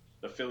hate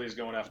the Phillies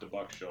going after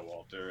Buck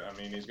Showalter. I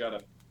mean, he's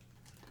got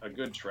a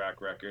good track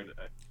record.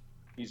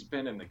 He's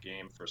been in the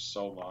game for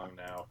so long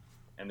now,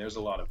 and there's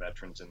a lot of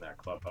veterans in that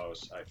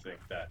clubhouse. I think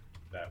that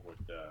would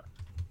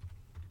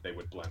they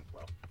would blend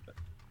well.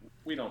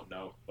 We don't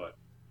know, but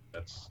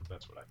that's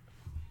what I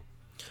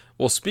think.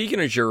 Well, speaking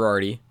of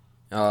Girardi,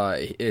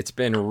 it's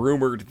been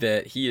rumored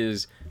that he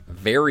is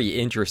very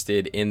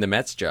interested in the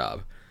Mets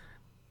job.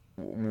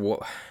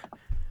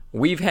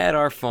 We've had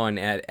our fun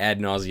ad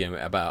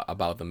nauseum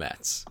about the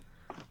Mets.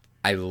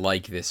 I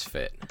like this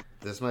fit.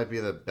 This might be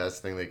the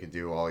best thing they could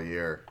do all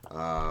year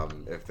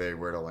if they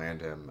were to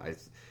land him.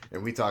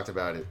 And we talked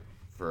about it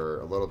for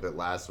a little bit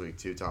last week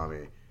too,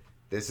 Tommy.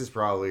 This is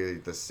probably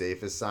the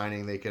safest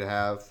signing they could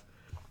have.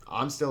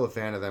 I'm still a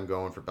fan of them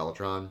going for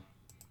Beltran,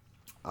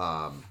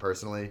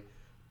 personally,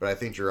 but I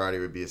think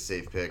Girardi would be a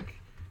safe pick.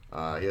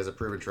 He has a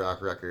proven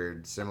track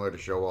record, similar to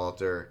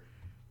Showalter.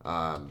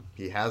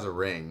 He has a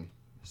ring,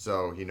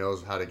 so he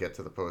knows how to get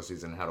to the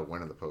postseason, how to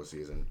win in the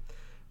postseason.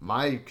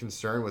 My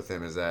concern with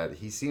him is that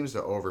he seems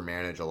to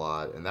overmanage a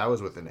lot, and that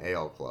was with an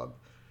AL club.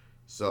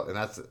 And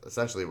that's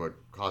essentially what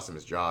cost him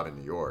his job in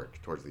New York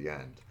towards the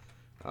end.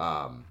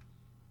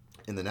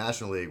 In the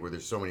National League, where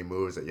there's so many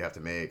moves that you have to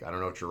make, I don't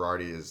know if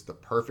Girardi is the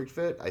perfect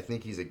fit. I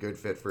think he's a good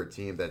fit for a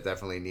team that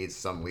definitely needs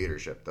some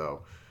leadership,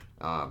 though,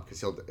 because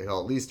he'll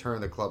at least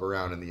turn the club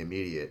around in the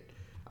immediate.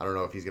 I don't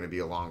know if he's going to be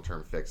a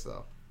long-term fix,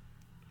 though.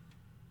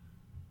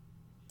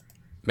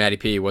 Matty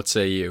P, what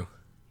say you?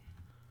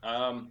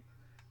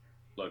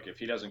 Look, if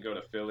he doesn't go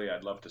to Philly,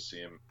 I'd love to see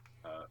him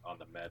on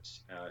the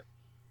Mets.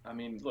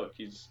 Look,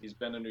 he's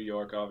been to New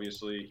York,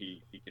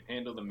 obviously. He can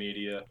handle the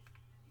media.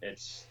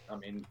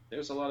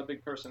 There's a lot of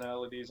big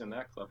personalities in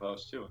that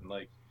clubhouse, too. And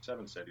like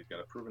Seven said, he's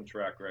got a proven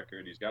track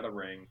record. He's got a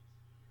ring.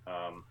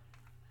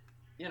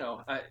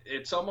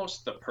 It's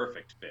almost the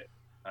perfect fit,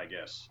 I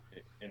guess,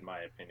 in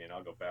my opinion.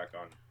 I'll go back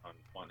on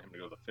wanting him to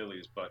go to the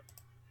Phillies. But,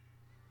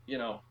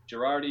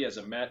 Girardi as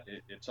a Met,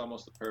 it's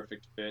almost the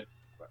perfect fit.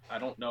 I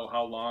don't know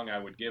how long I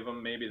would give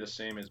him. Maybe the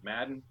same as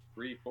Madden,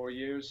 3-4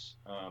 years.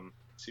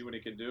 See what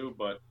he could do.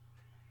 But,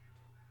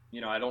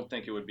 I don't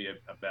think it would be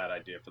a bad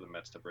idea for the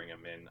Mets to bring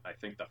him in. I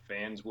think the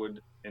fans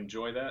would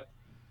enjoy that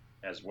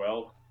as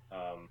well.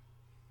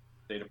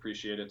 They'd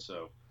appreciate it.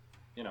 So,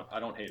 I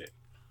don't hate it.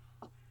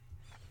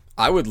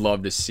 I would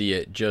love to see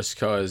it just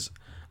because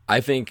I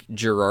think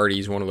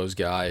Girardi's one of those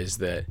guys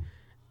that,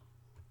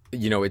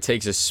 it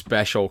takes a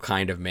special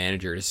kind of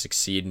manager to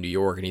succeed in New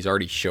York, and he's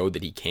already showed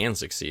that he can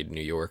succeed in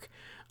New York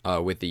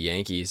with the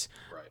Yankees.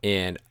 Right.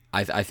 And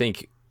I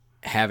think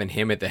having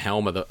him at the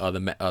helm of the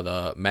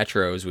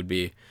Metros would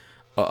be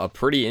a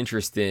pretty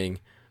interesting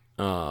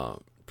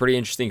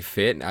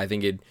fit. And I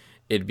think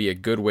it'd be a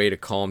good way to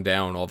calm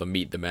down all the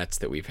meet the Mets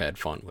that we've had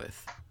fun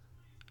with.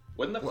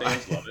 Wouldn't the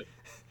fans love it?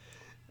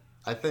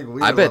 I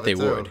think I bet they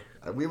would.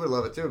 We would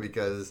love it too,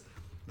 because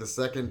the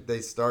second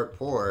they start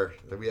poor,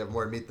 we have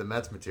more Meet the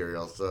Mets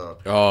material. So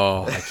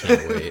I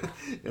can't wait.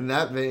 In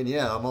that vein,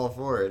 yeah, I'm all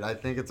for it. I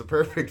think it's a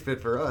perfect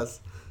fit for us.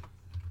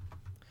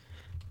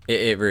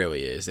 It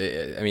really is.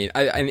 And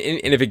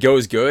if it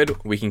goes good,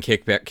 we can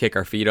kick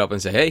our feet up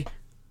and say, hey,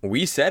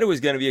 we said it was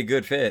going to be a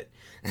good fit.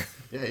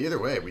 Yeah, either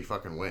way, we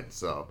fucking win.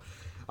 So,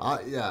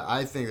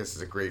 I think this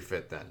is a great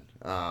fit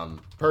then.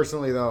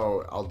 Personally,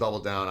 though, I'll double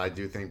down. I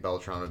do think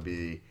Beltran would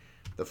be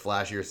the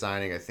flashier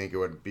signing. I think it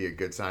would be a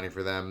good signing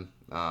for them.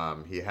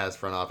 He has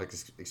front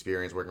office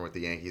experience working with the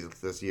Yankees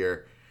this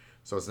year,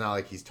 so it's not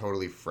like he's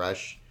totally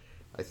fresh.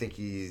 I think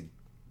he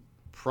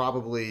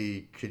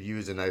probably could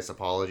use a nice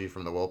apology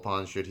from the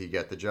Wilpons should he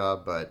get the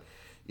job, but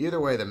either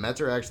way, the Mets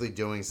are actually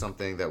doing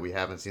something that we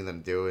haven't seen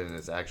them do, and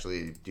it's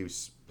actually do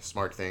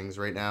smart things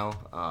right now.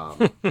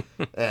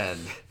 And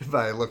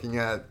by looking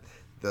at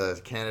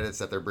the candidates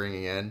that they're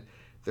bringing in,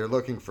 they're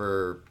looking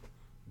for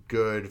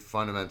good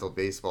fundamental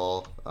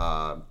baseball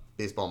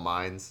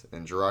minds,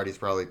 and Girardi's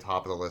probably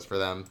top of the list for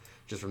them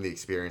just from the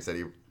experience that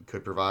he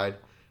could provide.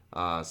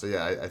 So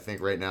yeah, I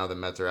think right now the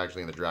Mets are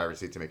actually in the driver's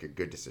seat to make a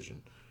good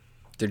decision.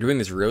 They're doing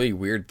this really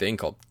weird thing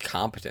called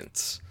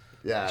competence.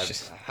 Yeah,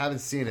 I haven't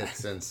seen it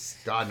since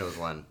God knows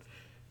when,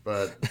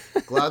 but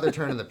glad they're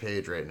turning the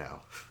page right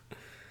now.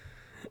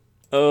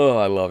 Oh,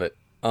 I love it.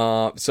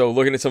 So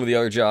looking at some of the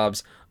other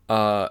jobs,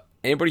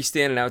 anybody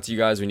standing out to you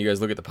guys when you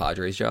guys look at the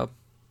Padres job?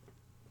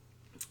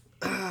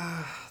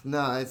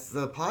 No, it's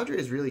the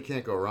Padres really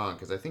can't go wrong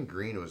because I think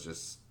Green was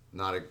just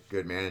not a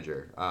good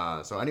manager.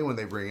 So anyone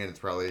they bring in, it's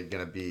probably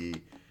going to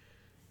be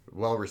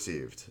well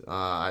received.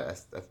 I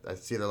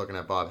see they're looking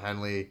at Bob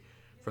Henley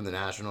from the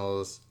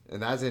Nationals,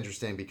 and that's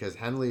interesting because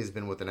Henley has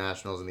been with the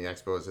Nationals and the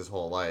Expos his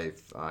whole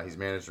life. He's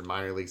managed a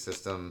minor league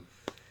system.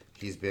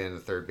 He's been the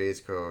third base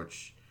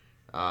coach,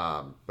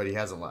 but he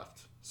hasn't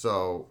left.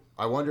 So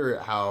I wonder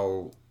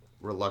how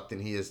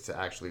reluctant he is to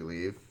actually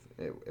leave.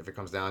 If it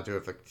comes down to it,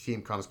 if the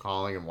team comes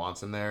calling and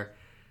wants him there,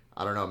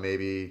 I don't know,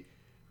 maybe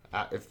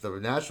if the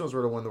Nationals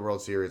were to win the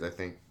World Series, I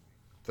think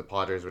the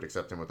Padres would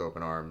accept him with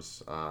open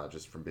arms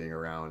just from being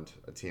around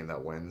a team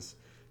that wins,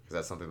 because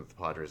that's something that the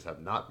Padres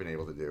have not been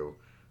able to do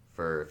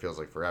for, it feels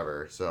like,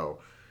 forever. So,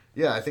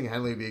 yeah, I think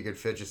Henley would be a good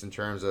fit just in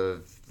terms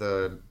of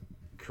the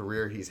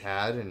career he's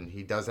had, and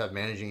he does have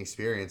managing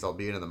experience,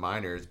 albeit in the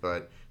minors,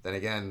 but then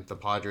again, the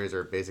Padres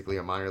are basically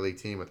a minor league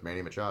team with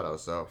Manny Machado,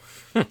 so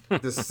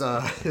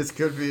this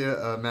could be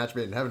a match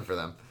made in heaven for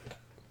them.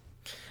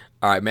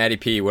 All right, Matty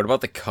P, what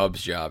about the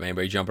Cubs job?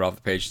 Anybody jumping off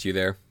the page to you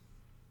there?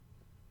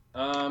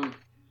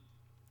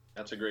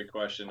 That's a great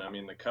question. I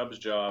mean, the Cubs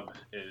job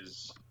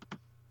is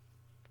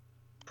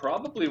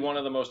probably one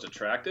of the most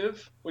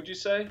attractive, would you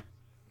say?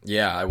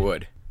 Yeah, I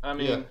would. I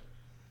mean, Yeah.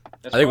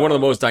 I think one of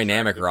the most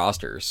dynamic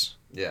rosters.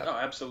 Yeah. Oh,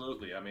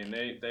 absolutely. I mean,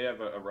 they have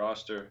a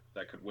roster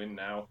that could win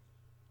now.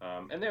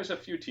 And there's a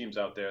few teams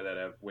out there that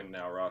have win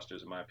now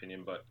rosters, in my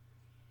opinion. But,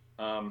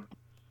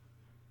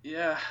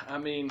 yeah, I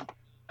mean,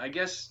 I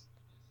guess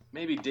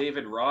maybe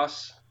David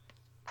Ross,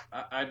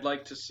 I'd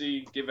like to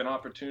see give an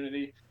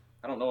opportunity.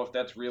 I don't know if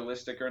that's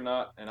realistic or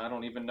not, and I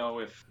don't even know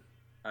if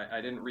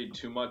I didn't read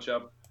too much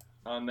up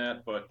on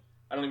that, but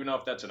I don't even know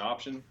if that's an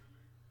option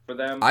for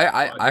them.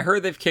 I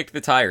heard they've kicked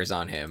the tires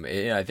on him.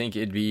 I think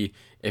it'd be,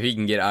 if he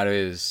can get out of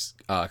his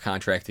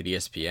contract at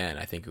ESPN,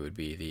 I think it would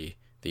be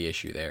the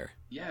issue there.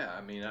 Yeah,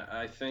 I mean,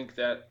 I think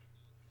that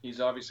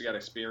he's obviously got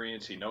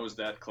experience. He knows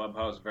that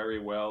clubhouse very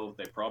well.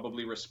 They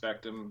probably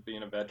respect him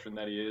being a veteran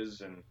that he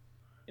is, and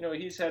you know,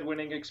 he's had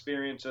winning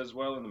experience as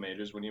well in the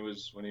majors when he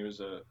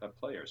was a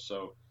player.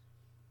 So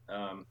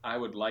I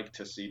would like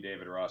to see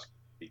David Ross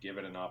be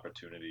given an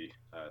opportunity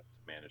to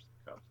manage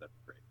the Cubs. That'd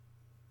be great.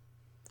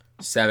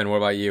 Seven, what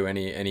about you?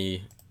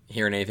 Any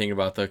hearing anything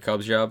about the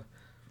Cubs job?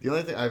 The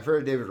only thing I've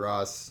heard David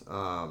Ross,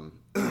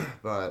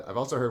 but I've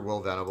also heard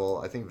Will Venable.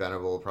 I think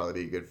Venable will probably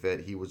be a good fit.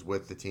 He was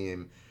with the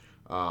team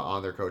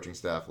on their coaching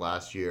staff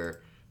last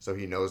year, so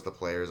he knows the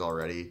players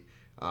already.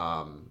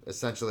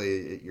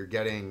 Essentially, you're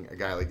getting a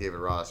guy like David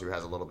Ross who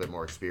has a little bit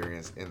more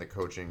experience in the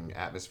coaching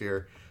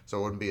atmosphere, so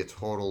it wouldn't be a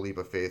total leap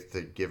of faith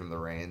to give him the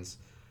reins.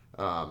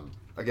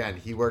 Again,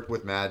 he worked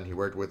with Madden. He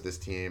worked with this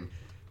team.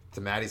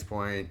 To Maddie's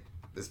point,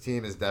 this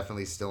team is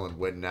definitely still in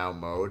win now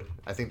mode.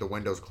 I think the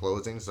window's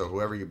closing, so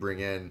whoever you bring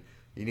in,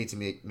 you need to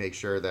make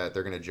sure that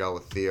they're going to gel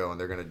with Theo and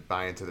they're going to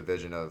buy into the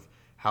vision of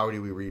how do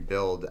we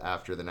rebuild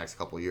after the next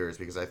couple of years,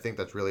 because I think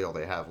that's really all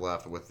they have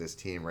left with this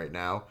team right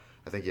now.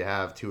 I think you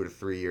have 2 to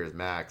 3 years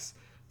max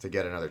to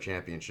get another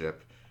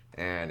championship,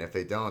 and if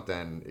they don't,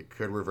 then it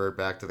could revert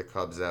back to the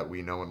Cubs that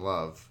we know and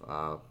love,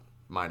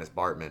 minus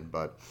Bartman,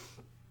 but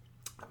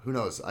who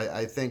knows?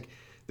 I think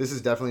this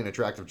is definitely an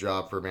attractive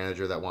job for a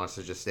manager that wants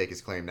to just stake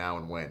his claim now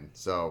and win.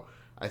 So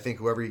I think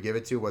whoever you give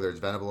it to, whether it's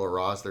Venable or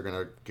Ross, they're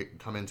going to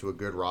come into a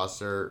good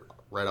roster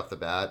right off the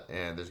bat,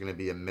 and there's going to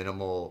be a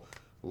minimal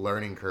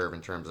learning curve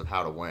in terms of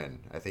how to win.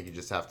 I think you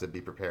just have to be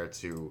prepared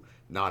to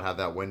not have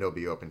that window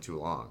be open too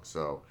long.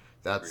 So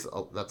that's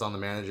on the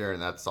manager,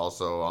 and that's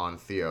also on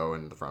Theo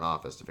and the front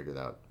office to figure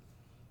that out.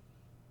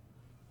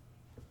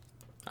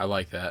 I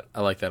like that.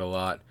 I like that a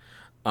lot.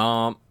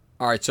 All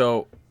right,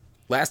 so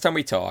last time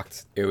we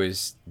talked, it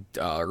was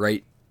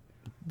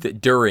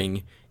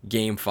during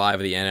Game 5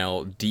 of the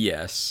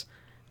NLDS,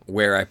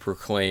 where I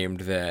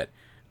proclaimed that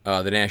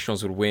the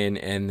Nationals would win,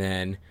 and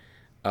then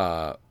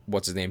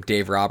what's his name,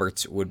 Dave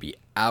Roberts, would be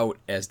out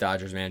as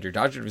Dodgers manager.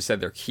 Dodgers have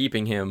said they're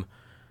keeping him,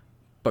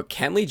 but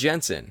Kenley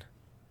Jensen,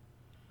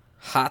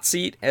 hot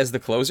seat as the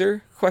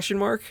closer? ?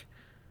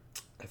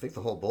 I think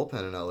the whole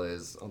bullpen in LA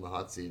is on the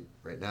hot seat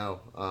right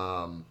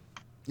now.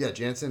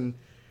 Jansen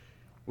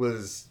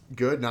was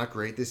good, not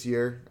great this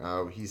year.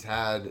 He's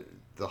had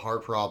the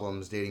heart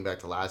problems dating back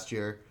to last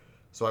year,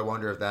 so I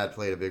wonder if that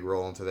played a big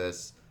role into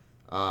this.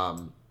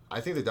 I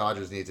think the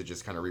Dodgers need to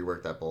just kind of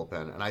rework that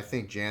bullpen, and I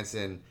think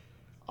Jansen,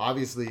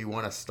 obviously you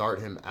want to start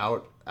him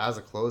out as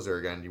a closer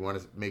again. You want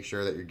to make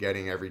sure that you're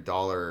getting every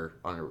dollar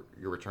on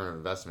your return of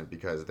investment,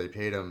 because if they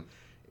paid him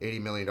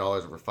 $80 million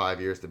over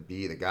 5 years to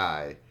be the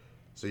guy,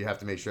 so you have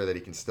to make sure that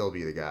he can still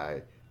be the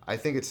guy. I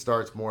think it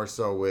starts more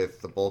so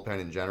with the bullpen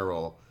in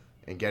general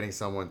and getting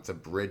someone to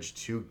bridge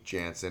to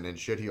Jansen, and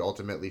should he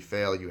ultimately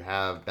fail, you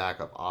have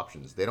backup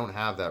options. They don't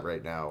have that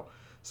right now.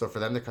 So for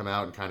them to come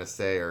out and kind of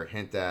say or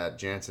hint that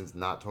Jansen's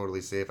not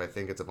totally safe, I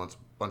think it's a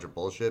bunch of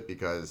bullshit,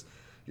 because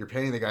you're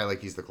paying the guy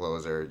like he's the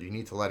closer. You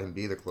need to let him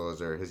be the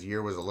closer. His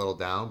year was a little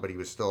down, but he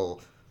was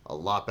still a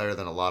lot better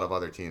than a lot of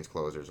other teams'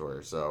 closers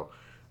were. So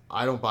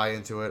I don't buy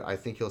into it. I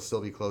think he'll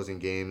still be closing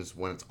games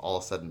when it's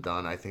all said and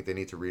done. I think they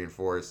need to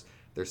reinforce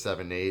their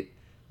 7-8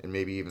 and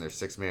maybe even their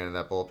 6-man in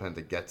that bullpen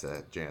to get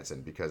to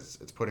Jansen, because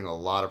it's putting a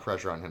lot of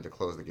pressure on him to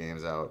close the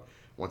games out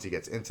once he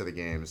gets into the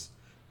games.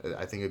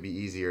 I think it would be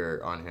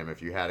easier on him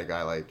if you had a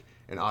guy like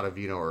an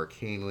Ottavino or a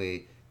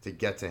Canely to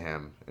get to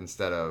him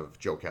instead of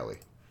Joe Kelly.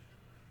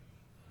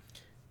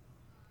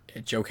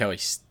 Joe Kelly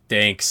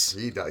stinks.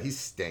 He does. He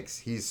stinks.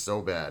 He's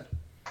so bad.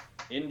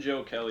 In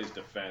Joe Kelly's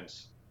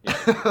defense,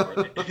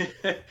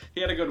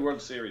 he had a good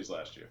World Series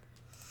last year,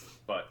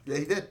 but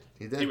Yeah,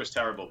 he did. he was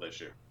terrible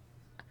this year.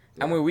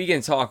 I mean, we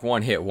can talk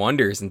one-hit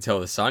wonders until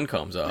the sun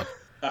comes up.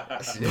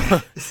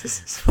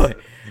 but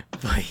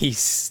he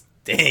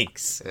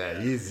stinks.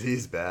 Yeah,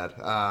 he's bad.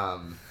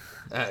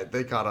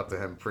 They caught up to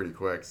him pretty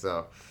quick,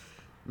 so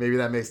maybe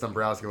that makes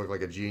Dombrowski look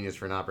like a genius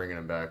for not bringing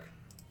him back.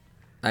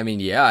 I mean,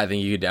 yeah, I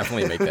think you could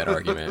definitely make that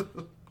argument.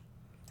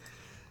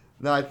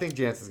 No, I think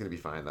Jansen's going to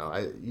be fine,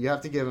 though. You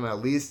have to give him at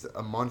least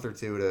a month or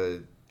two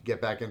to get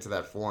back into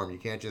that form. You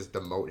can't just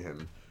demote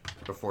him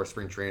before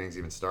spring training's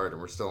even started,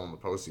 and we're still in the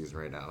postseason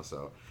right now.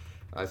 So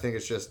I think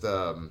it's just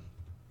a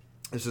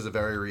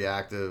very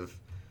reactive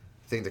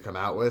thing to come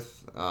out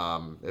with.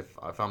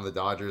 If I'm the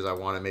Dodgers, I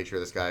want to make sure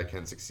this guy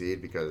can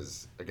succeed,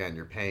 because, again,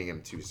 you're paying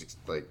him to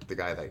like the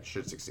guy that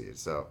should succeed.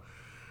 So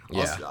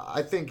Yeah.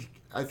 I think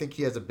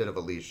he has a bit of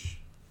a leash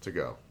to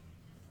go.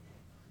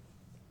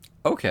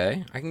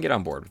 Okay, I can get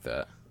on board with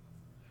that.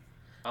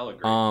 I'll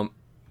agree.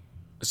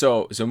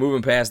 So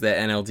moving past that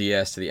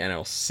NLDS to the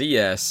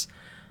NLCS,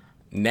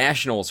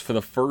 Nationals, for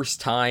the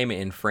first time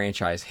in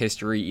franchise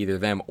history, either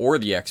them or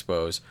the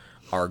Expos,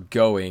 are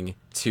going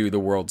to the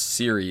World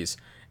Series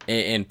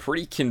in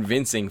pretty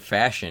convincing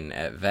fashion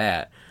at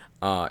that,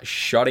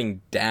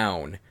 shutting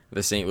down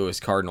the St. Louis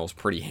Cardinals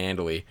pretty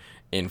handily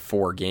in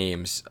 4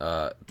 games.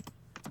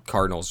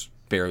 Cardinals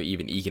barely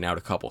even eking out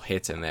a couple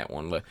hits in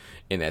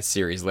that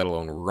series, let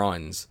alone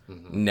runs.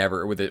 Mm-hmm.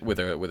 Never with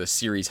a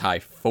series high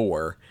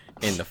 4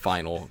 in the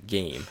final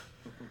game.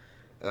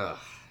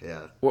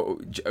 Yeah. Well,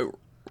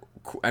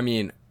 I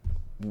mean,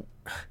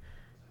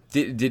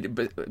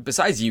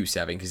 besides you,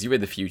 Seven, because you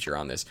had the future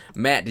on this,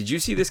 Matt, did you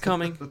see this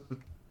coming?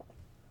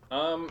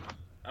 I'm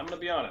gonna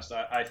be honest.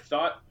 I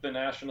thought the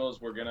Nationals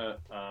were gonna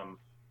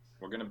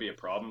be a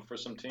problem for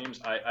some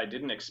teams. I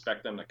didn't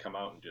expect them to come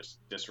out and just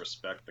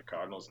disrespect the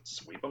Cardinals and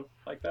sweep them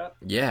like that.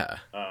 Yeah.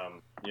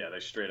 They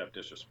straight up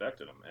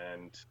disrespected them,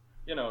 and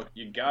you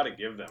got to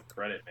give them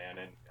credit, man.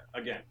 And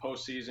again,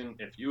 postseason,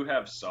 if you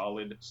have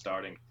solid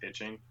starting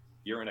pitching,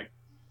 you're in a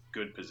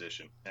good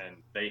position,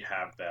 and they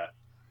have that.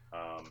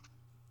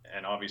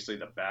 And obviously,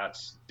 the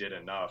bats did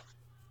enough,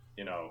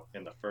 in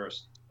the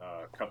first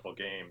couple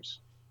games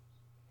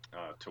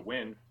to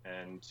win.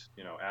 And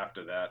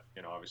after that,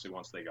 obviously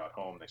once they got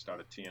home, they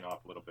started teeing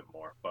off a little bit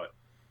more. But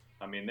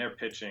I mean, their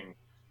pitching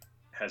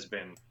has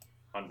been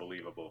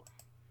unbelievable,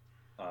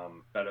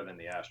 better than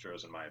the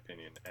Astros in my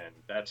opinion, and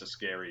that's a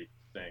scary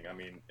thing. I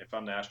mean, if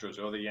I'm the Astros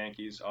or the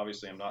Yankees,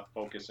 obviously I'm not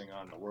focusing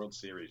on the World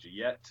Series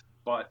yet,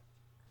 but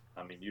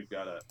I mean, you've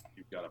got a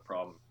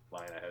problem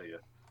lying ahead of you.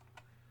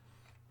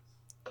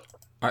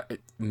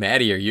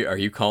 Maddie, are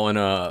you calling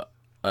a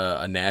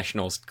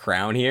Nationals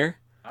crown here?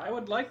 I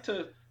would like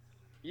to.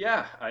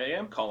 Yeah, I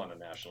am calling a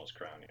Nationals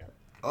crown here.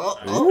 Oh,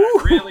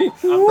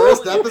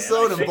 first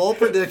episode and bold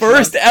prediction.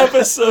 First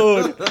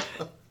episode.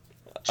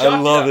 I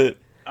love it.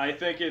 I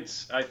think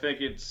it's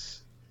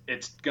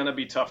gonna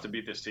be tough to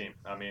beat this team.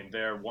 I mean,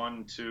 their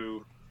 1,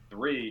 2,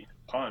 3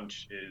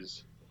 punch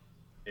is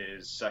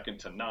second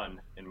to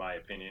none in my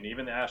opinion.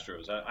 Even the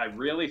Astros. I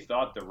really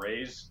thought the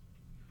Rays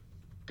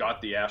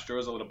got the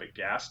Astros a little bit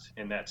gassed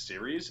in that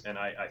series, and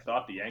I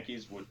thought the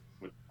Yankees would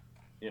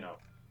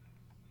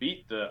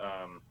beat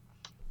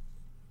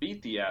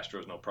the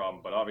Astros no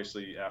problem. But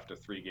obviously after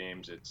 3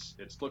 games, it's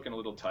looking a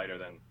little tighter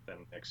than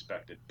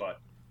expected. But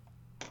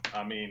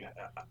I mean,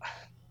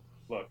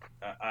 look,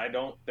 I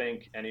don't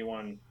think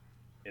anyone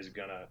is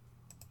gonna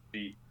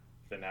beat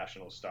the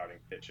Nationals starting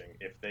pitching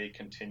if they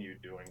continue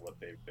doing what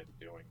they've been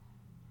doing.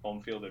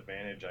 Home field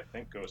advantage, I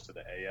think, goes to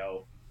the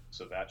AL,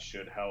 so that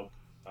should help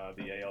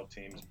the AL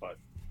teams. But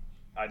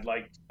I'd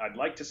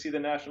like to see the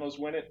Nationals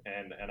win it,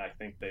 and I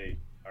think they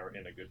are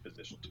in a good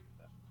position to do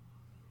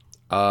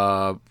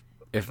that.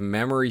 If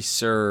memory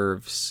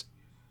serves,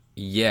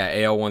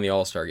 yeah, AL won the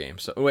All-Star game.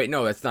 So wait,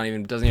 no, doesn't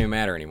even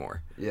matter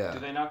anymore. Yeah. Do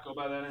they not go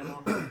by that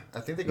anymore? I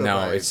think they go No,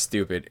 by... it's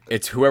stupid.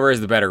 It's whoever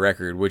has the better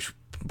record, which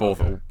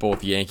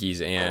both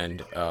Yankees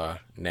and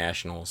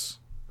Nationals.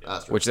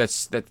 Astros. Which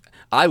that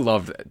I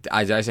love.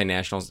 I say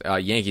Nationals,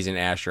 Yankees and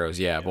Astros.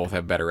 Yeah, both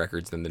have better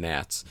records than the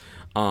Nats.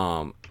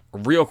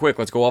 Real quick,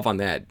 let's go off on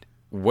that.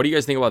 What do you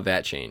guys think about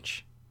that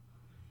change?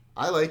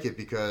 I like it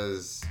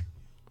because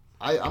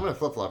I'm going to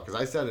flip-flop because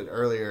I said it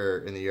earlier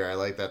in the year. I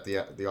like that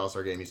the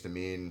All-Star game used to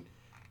mean,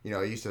 it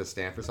used to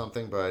stand for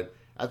something. But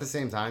at the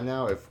same time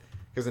now,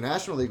 because the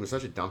National League was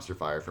such a dumpster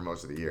fire for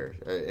most of the year.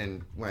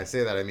 And when I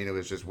say that, I mean it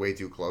was just way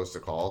too close to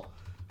call.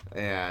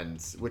 And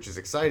which is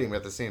exciting, but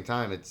at the same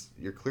time,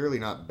 you're clearly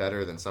not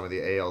better than some of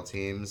the AL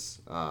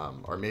teams,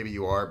 or maybe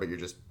you are, but you're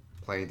just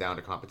playing down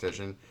to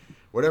competition.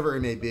 Whatever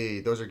it may be,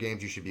 those are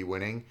games you should be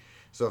winning.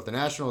 So if the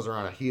Nationals are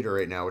on a heater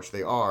right now, which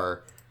they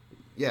are,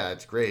 yeah,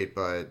 it's great,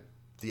 but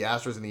the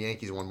Astros and the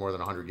Yankees won more than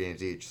 100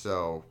 games each,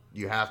 so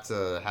you have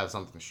to have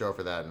something to show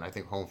for that, and I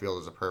think home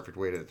field is a perfect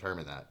way to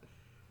determine that.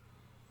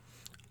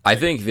 I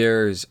think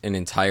there's an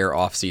entire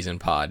offseason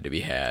pod to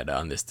be had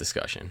on this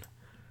discussion.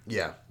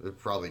 Yeah, it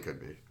probably could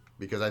be.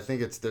 Because I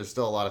think there's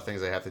still a lot of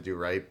things they have to do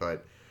right,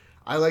 but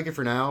I like it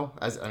for now.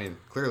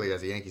 Clearly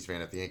as a Yankees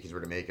fan, if the Yankees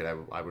were to make it,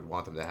 I would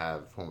want them to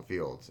have home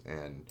field.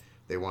 And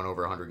they won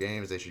over 100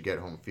 games, they should get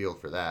home field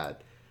for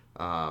that,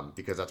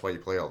 because that's why you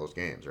play all those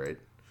games, right?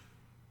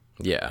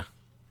 Yeah.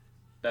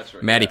 That's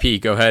right. Matty yeah. P,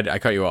 go ahead. I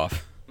cut you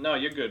off. No,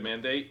 you're good,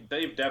 man.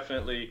 They've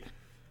definitely,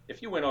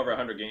 if you win over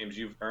 100 games,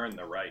 you've earned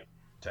the right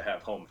to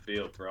have home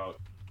field throughout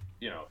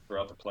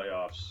the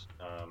playoffs.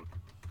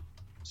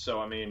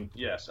 So, I mean,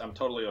 yes, I'm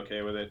totally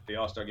okay with it. The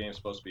All-Star Game is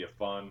supposed to be a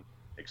fun,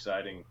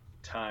 exciting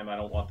time. I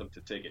don't want them to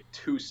take it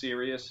too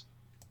serious,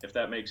 if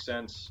that makes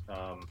sense,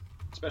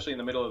 especially in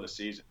the middle of the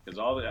season.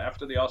 Because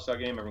after the All-Star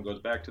Game, everyone goes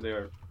back to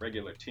their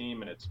regular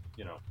team, and it's,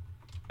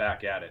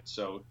 back at it.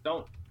 So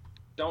don't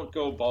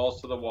go balls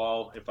to the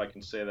wall, if I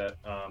can say that,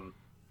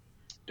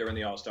 during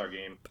the All-Star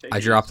Game. I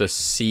dropped a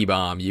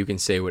C-bomb. You can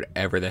say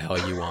whatever the hell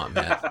you want,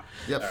 Matt.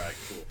 Yep. All right,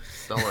 cool.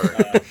 Don't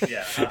worry.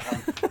 Yeah,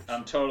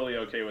 I'm totally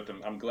okay with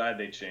them. I'm glad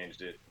they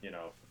changed it.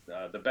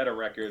 The better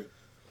record, in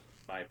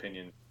my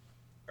opinion,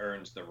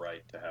 earns the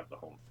right to have the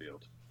home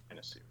field in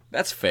a series.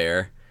 That's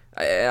fair.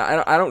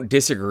 I don't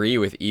disagree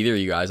with either of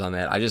you guys on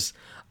that.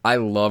 I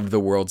loved the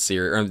World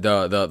Series, or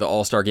the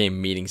All-Star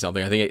Game meaning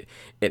something. I think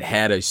it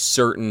had a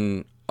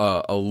certain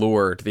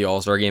allure to the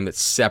All-Star Game that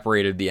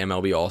separated the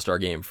MLB All-Star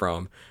Game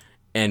from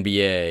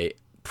NBA,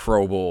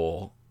 Pro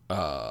Bowl,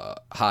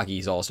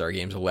 hockey's All-Star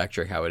Games,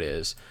 electric how it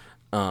is.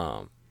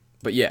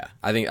 But yeah,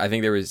 I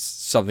think there was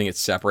something that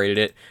separated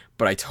it,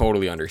 but I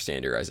totally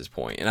understand your guys'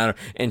 point.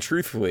 And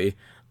truthfully,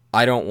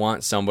 I don't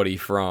want somebody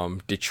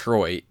from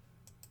Detroit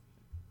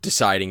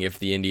deciding if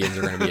the Indians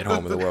are going to be at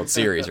home in the World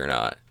Series or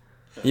not.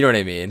 You know what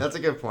I mean? That's a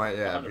good point,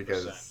 yeah, 100%.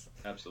 because...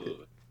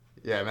 Absolutely.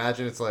 Yeah,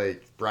 imagine it's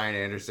like Brian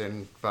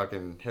Anderson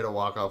fucking hit a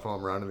walk-off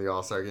home run in the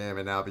All-Star Game,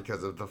 and now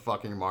because of the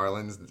fucking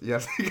Marlins, you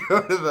have to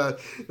go to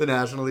the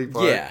National League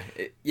Park.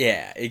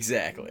 Yeah,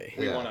 exactly.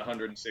 We Yeah. won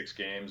 106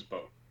 games,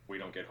 but we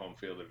don't get home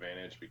field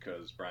advantage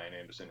because Brian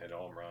Anderson hit a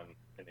home run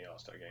in the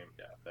All-Star Game.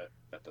 Yeah,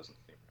 that doesn't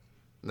seem right.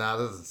 Nah,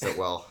 that doesn't sit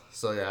well.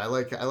 So yeah, I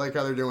like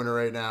how they're doing it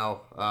right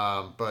now.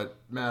 But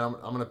Matt, I'm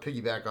gonna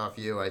piggyback off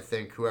you. I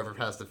think whoever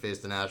has to face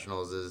the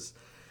Nationals is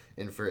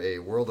in for a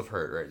world of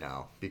hurt right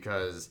now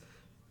because,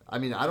 I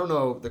mean, I don't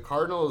know, the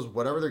Cardinals,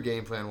 whatever their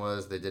game plan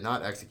was, they did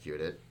not execute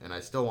it, and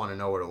I still want to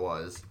know what it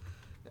was.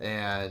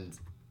 And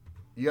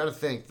you got to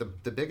think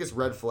the biggest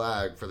red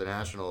flag for the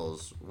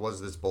Nationals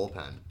was this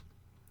bullpen.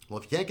 Well,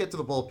 if you can't get to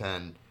the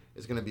bullpen,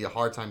 it's going to be a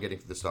hard time getting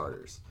to the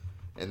starters,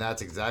 and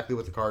that's exactly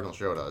what the Cardinals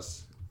showed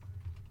us.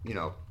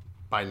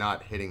 By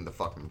not hitting the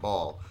fucking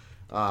ball,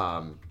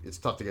 it's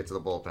tough to get to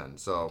the bullpen.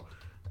 So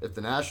if the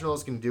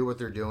Nationals can do what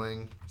they're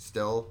doing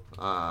still,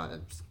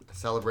 and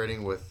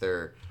celebrating with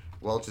their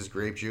Welch's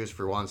grape juice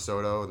for Juan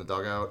Soto in the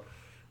dugout,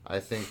 I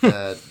think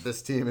that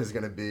this team is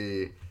going to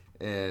be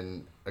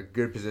in a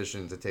good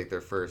position to take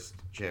their first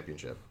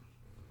championship.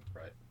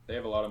 Right. They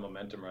have a lot of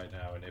momentum right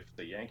now, and if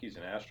the Yankees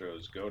and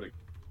Astros go to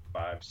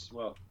 5,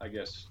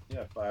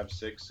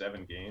 6,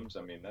 7 games,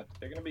 I mean,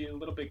 they're going to be a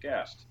little bit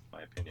gassed, in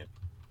my opinion.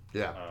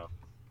 Yeah.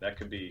 That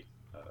could be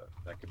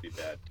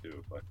bad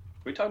too. But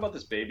we talk about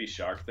this Baby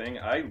Shark thing.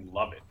 I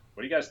love it.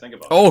 What do you guys think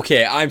about it?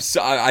 Okay, I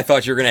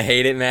thought you were gonna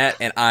hate it, Matt,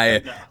 and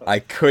I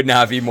could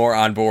not be more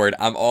on board.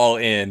 I'm all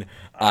in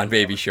on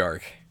Baby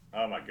Shark.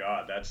 Oh my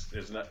God,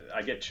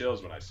 I get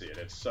chills when I see it.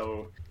 It's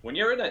so, when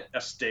you're in a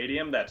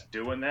stadium that's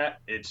doing that,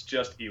 it's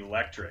just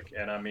electric.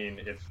 And I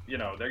mean, if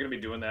they're gonna be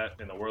doing that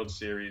in the World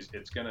Series,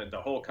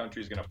 the whole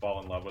country's gonna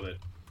fall in love with it.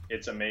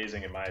 It's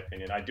amazing, in my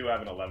opinion. I do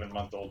have an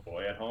 11-month-old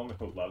boy at home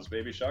who loves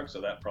Baby Shark, so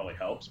that probably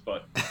helps.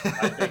 But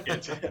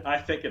I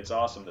think it's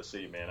awesome to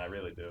see, man. I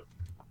really do.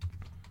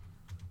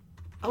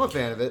 I'm a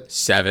fan of it.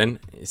 7,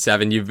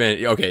 you've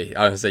been okay.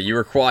 I was say you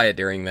were quiet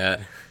during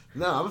that.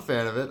 No, I'm a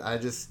fan of it. I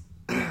just,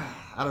 I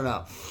don't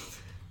know.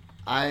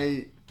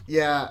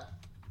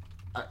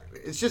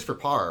 It's just for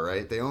Para,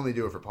 right? They only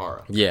do it for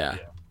Para. Yeah.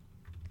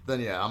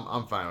 Then yeah,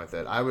 I'm fine with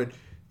it.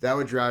 That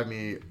would drive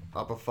me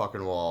up a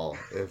fucking wall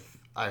if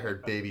I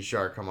heard Baby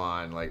Shark come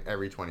on like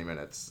every 20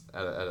 minutes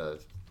at a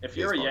If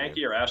you're a baseball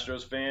Yankee game. or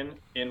Astros fan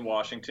in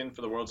Washington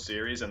for the World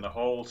Series and the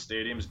whole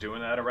stadium's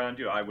doing that around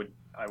you, I would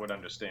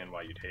understand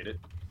why you'd hate it.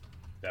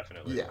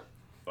 Definitely. Yeah.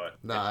 But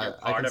No, if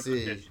you're I can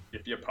see.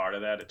 if you're part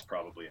of that, it's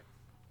probably an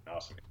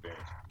awesome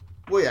experience.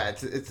 Well, yeah,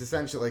 it's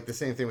essentially like the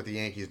same thing with the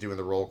Yankees doing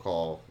the roll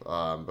call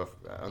on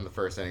the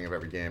first inning of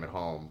every game at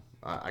home.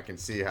 I can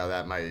see how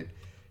that might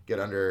get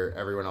under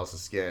everyone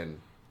else's skin,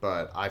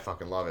 but I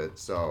fucking love it.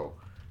 So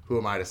who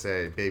am I to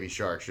say Baby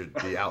Shark should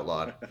be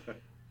outlawed?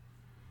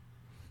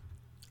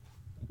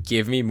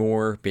 Give me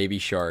more Baby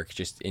Shark.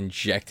 Just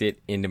inject it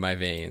into my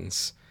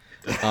veins.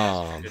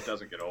 It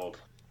doesn't get old.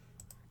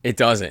 It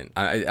doesn't.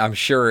 I'm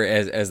sure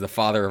as the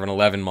father of an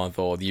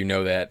 11-month-old, you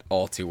know that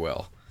all too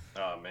well.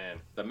 Oh man,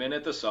 the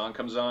minute the song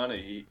comes on,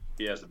 he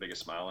has the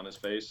biggest smile on his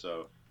face.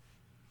 So,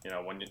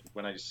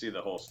 when I see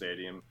the whole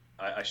stadium,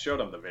 I showed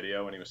him the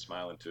video and he was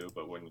smiling too.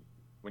 But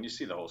when you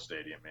see the whole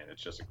stadium, man,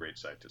 it's just a great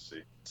sight to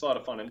see. It's a lot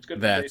of fun and it's good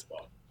for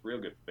baseball. It's real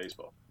good for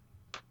baseball.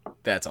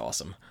 That's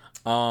awesome.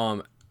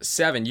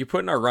 7, you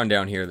put in our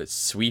rundown here that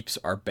sweeps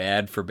are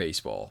bad for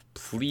baseball.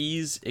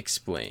 Please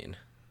explain.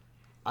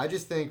 I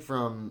just think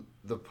from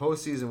the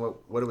postseason,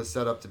 what it was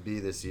set up to be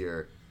this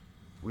year,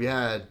 we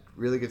had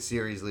really good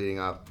series leading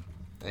up,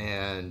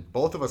 and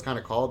both of us kind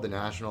of called the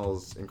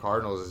Nationals and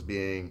Cardinals as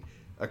being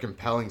a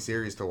compelling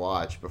series to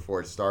watch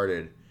before it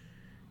started.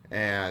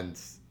 And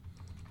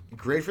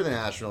great for the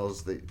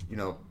Nationals, they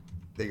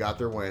got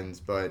their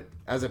wins, but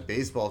as a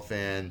baseball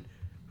fan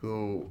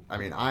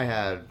I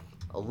had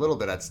a little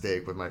bit at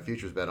stake with my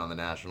futures bet on the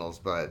Nationals,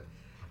 but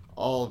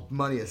all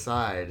money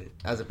aside,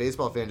 as a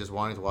baseball fan just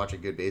wanting to watch a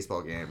good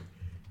baseball game,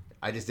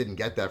 I just didn't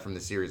get that from the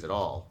series at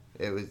all.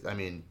 It was,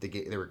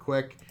 they were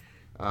quick.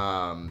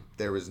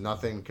 There was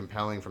nothing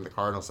compelling from the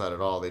Cardinal side at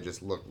all. They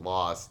just looked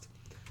lost,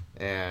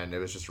 and it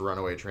was just a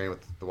runaway train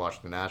with the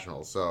Washington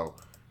Nationals. So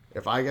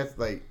if I get,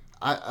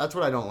 that's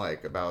what I don't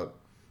like about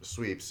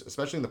sweeps,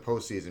 especially in the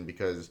postseason,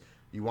 because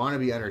you want to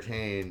be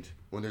entertained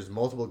when there's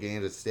multiple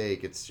games at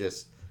stake. It's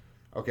just,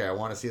 okay, I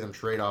want to see them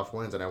trade off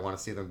wins, and I want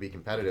to see them be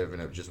competitive,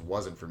 and it just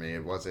wasn't for me.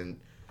 It wasn't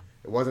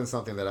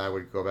something that I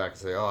would go back and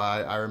say,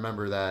 I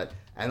remember that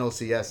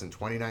NLCS in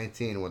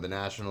 2019 when the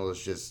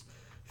Nationals just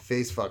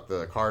face-fucked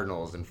the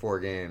Cardinals in 4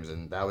 games,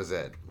 and that was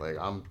it.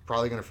 I'm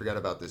probably going to forget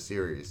about this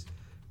series,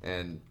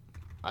 and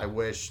I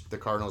wish the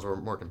Cardinals were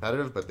more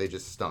competitive, but they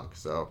just stunk.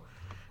 So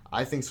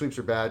I think sweeps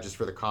are bad just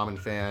for the common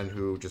fan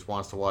who just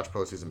wants to watch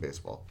postseason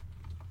baseball.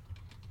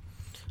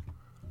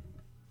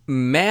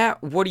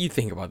 Matt, what do you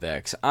think about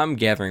that? 'Cause I'm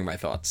gathering my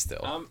thoughts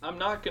still. I'm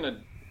not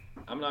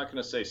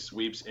gonna say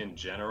sweeps in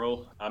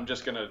general. I'm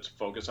just gonna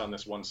focus on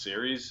this one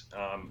series.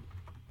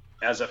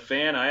 As a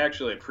fan, I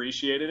actually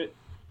appreciated it.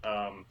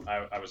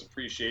 I was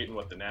appreciating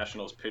what the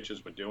Nationals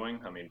pitchers were doing.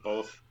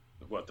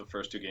 The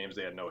first 2 games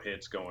they had no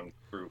hits going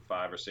through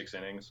 5 or 6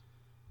 innings,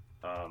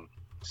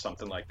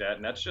 something like that.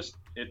 And that's just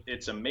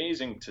it's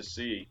amazing to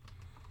see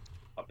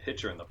a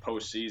pitcher in the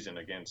postseason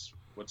against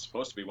what's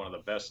supposed to be one of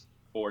the best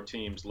 4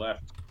 teams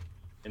left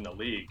in the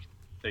league.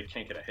 They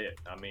can't get a hit.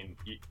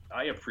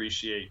 I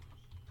appreciate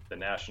the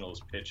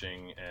Nationals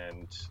pitching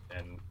and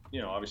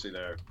obviously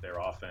their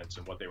offense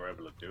and what they were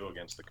able to do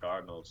against the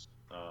Cardinals.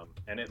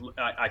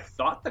 I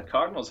thought the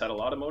Cardinals had a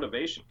lot of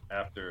motivation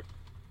after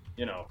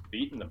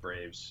beating the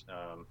Braves.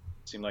 It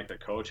seemed like the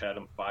coach had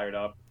them fired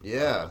up.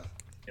 Yeah.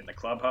 In the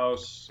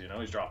clubhouse,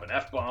 he's dropping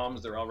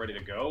F-bombs. They're all ready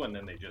to go, and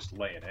then they just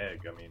lay an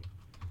egg.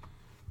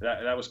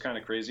 That was kind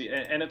of crazy.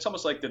 And it's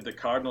almost like, did the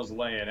Cardinals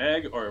lay an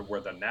egg, or were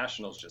the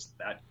Nationals just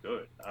that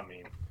good?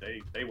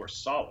 They were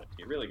solid.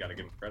 You really got to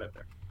give them credit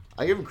there.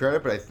 I give them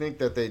credit, but I think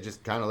that they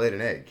just kind of laid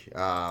an egg.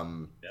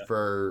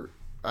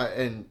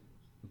 And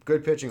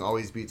good pitching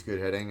always beats good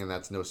hitting, and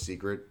that's no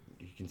secret.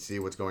 You can see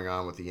what's going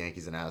on with the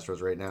Yankees and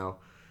Astros right now,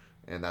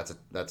 and that's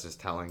just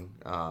telling.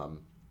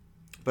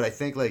 But I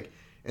think,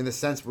 in the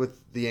sense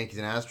with the Yankees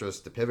and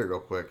Astros, to pivot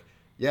real quick,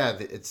 yeah,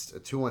 it's a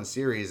 2-1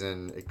 series,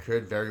 and it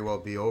could very well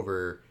be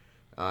over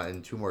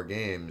in 2 more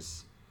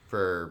games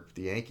for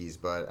the Yankees.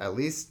 But at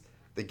least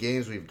the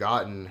games we've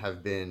gotten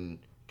have been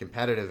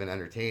competitive and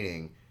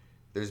entertaining.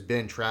 There's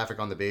been traffic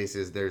on the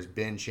bases. There's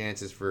been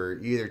chances for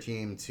either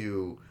team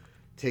to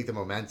take the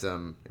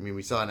momentum.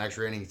 We saw an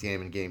extra innings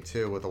game in Game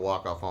 2 with a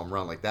walk-off home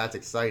run. That's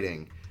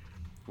exciting.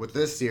 With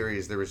this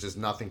series, there was just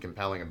nothing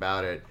compelling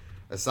about it,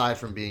 aside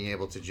from being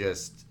able to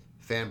just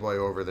fanboy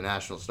over the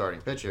National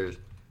starting pitchers,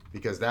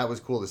 because that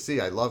was cool to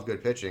see. I love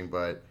good pitching,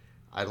 but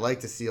I'd like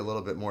to see a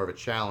little bit more of a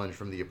challenge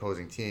from the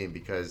opposing team,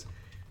 because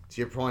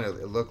to your point,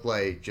 it looked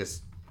like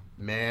just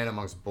man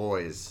amongst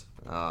boys,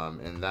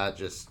 and that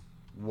just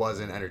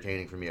wasn't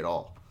entertaining for me at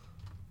all.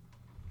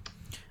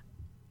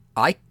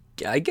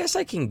 I guess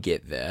I can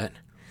get that.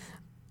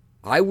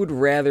 I would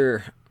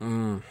rather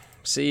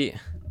See,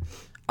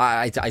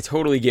 I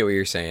totally get what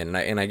you're saying,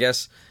 and I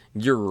guess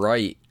you're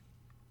right,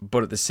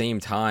 but at the same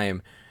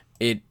time,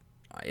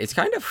 it's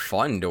kind of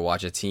fun to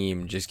watch a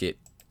team just get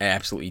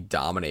absolutely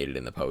dominated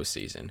in the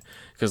postseason.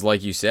 Because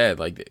like you said,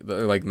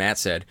 like Matt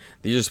said,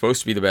 these are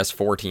supposed to be the best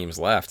 4 teams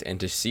left, and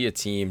to see a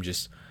team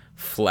just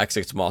flex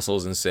its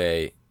muscles and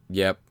say,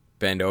 "Yep,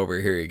 bend over,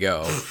 here you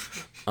go,"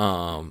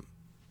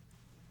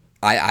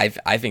 I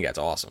think that's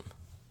awesome.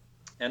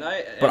 And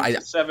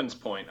to Seven's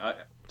point,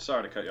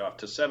 sorry to cut you off.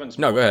 To Seven's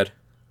no, point, go ahead.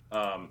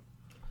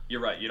 You're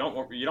right. You don't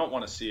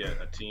want to see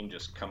a team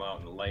just come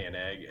out and lay an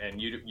egg,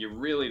 and you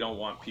really don't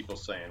want people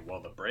saying,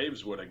 "Well, the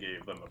Braves would have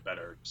gave them a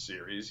better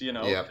series,"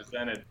 because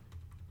then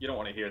you don't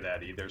want to hear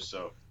that either.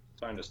 So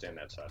I understand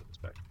that side of the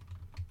spectrum.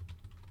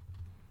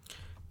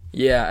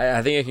 Yeah,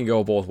 I think it can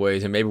go both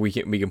ways, and maybe we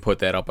can put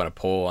that up on a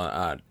poll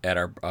at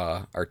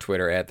our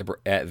Twitter at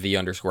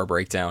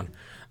 @the_breakdown,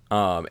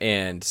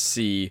 and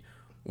see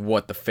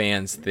what the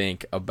fans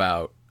think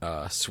about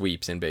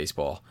sweeps in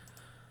baseball.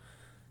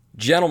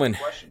 Gentlemen,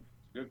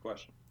 good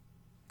question.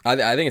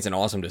 I think it's an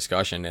awesome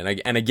discussion,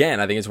 and again,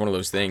 I think it's one of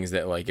those things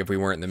that, like, if we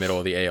weren't in the middle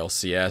of the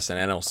ALCS and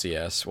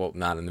NLCS, well,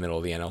 not in the middle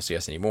of the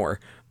NLCS anymore,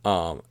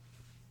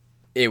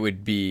 it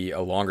would be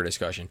a longer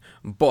discussion.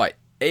 But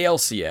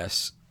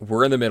ALCS,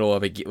 we're in the middle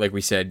of it, like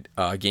we said,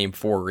 Game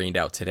 4 rained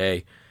out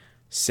today.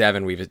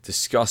 7, we've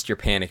discussed your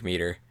panic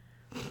meter.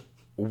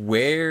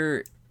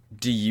 Where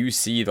do you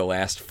see the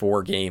last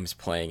 4 games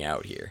playing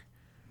out here?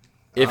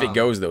 If it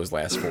goes those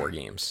last 4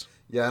 games.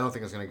 Yeah, I don't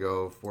think it's going to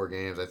go 4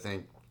 games. I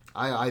think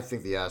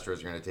the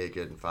Astros are going to take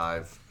it in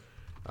 5.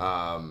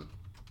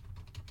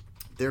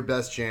 Their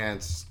best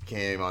chance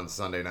came on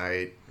Sunday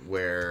night,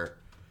 where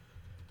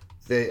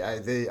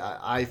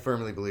I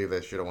firmly believe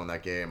they should have won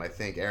that game. I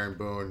think Aaron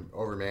Boone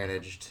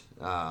overmanaged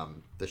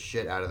the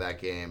shit out of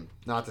that game.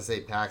 Not to say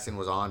Paxton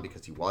was on,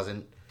 because he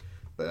wasn't,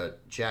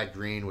 but Chad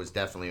Green was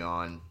definitely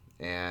on,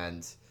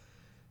 and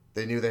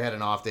they knew they had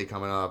an off day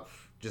coming up.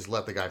 Just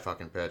let the guy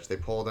fucking pitch. They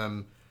pulled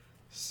him.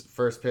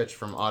 First pitch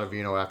from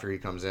Ottavino after he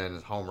comes in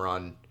is home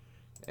run,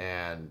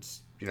 and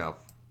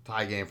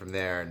tie game from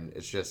there. And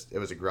it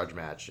was a grudge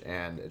match,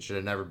 and it should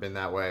have never been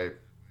that way.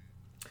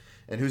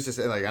 And who's to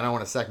say? Like, I don't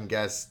want to second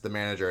guess the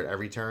manager at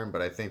every turn,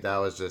 but I think that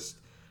was just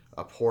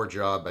a poor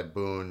job by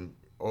Boone,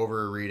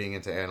 over reading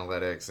into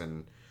analytics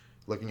and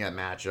looking at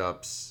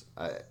matchups.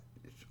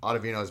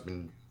 Ottavino has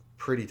been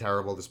pretty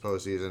terrible this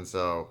postseason,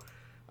 so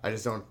I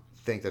just don't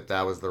think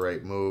that was the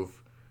right move.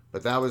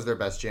 But that was their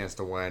best chance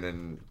to win,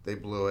 and they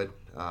blew it.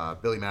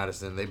 Billy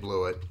Madison, they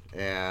blew it.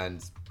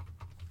 And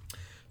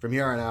from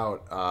here on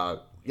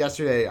out,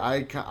 yesterday,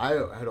 I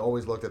had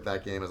always looked at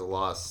that game as a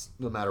loss,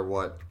 no matter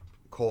what.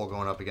 Cole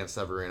going up against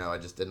Severino, I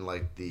just didn't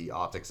like the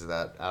optics of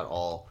that at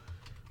all,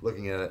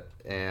 looking at it.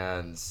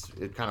 And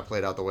it kind of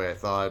played out the way I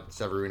thought.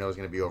 Severino was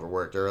going to be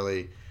overworked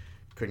early,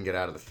 couldn't get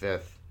out of the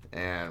 5th.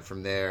 And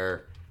from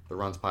there, the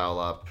runs pile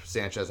up.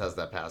 Sanchez has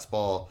that pass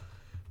ball.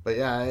 But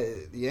yeah,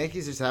 the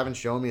Yankees just haven't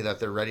shown me that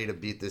they're ready to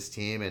beat this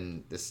team,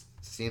 and this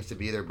seems to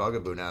be their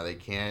bugaboo now.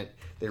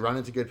 They run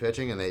into good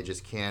pitching, and they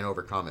just can't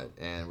overcome it.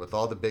 And with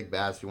all the big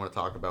bats you want to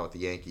talk about with the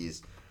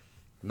Yankees,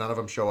 none of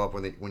them show up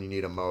when you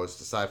need them most,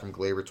 aside from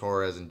Gleyber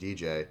Torres and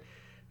DJ.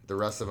 The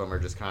rest of them are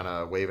just kind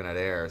of waving at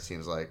air, it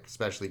seems like,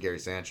 especially Gary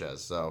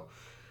Sanchez. So,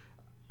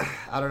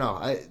 I don't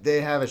know.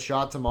 They have a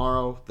shot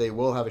tomorrow. They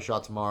will have a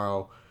shot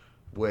tomorrow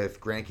with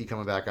Greinke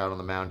coming back out on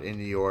the mound in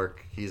New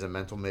York. He's a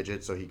mental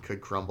midget, so he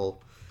could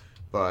crumble.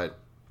 But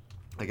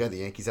again, the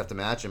Yankees have to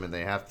match him, and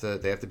they have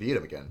to beat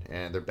him again.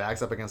 And their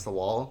back's up against the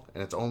wall,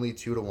 and it's only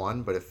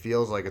 2-1, but it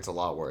feels like it's a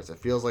lot worse. It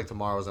feels like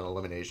tomorrow's an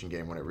elimination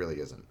game when it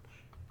really isn't.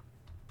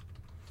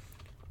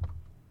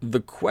 The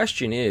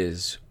question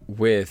is,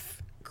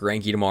 with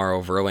Greinke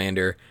tomorrow,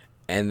 Verlander,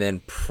 and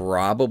then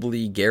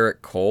probably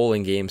Garrett Cole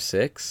in Game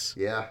 6.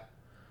 Yeah.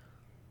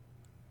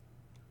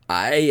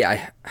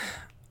 I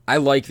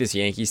like this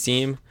Yankees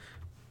team,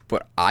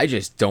 but I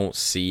just don't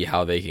see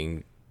how they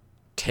can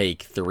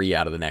take 3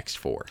 out of the next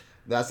 4.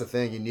 That's the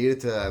thing. You needed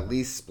to at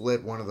least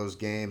split one of those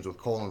games with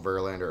Cole and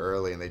Verlander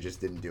early, and they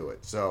just didn't do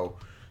it. So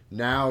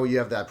now you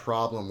have that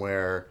problem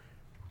where,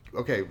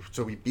 okay,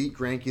 so we beat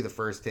Greinke the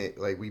first day.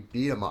 Like, we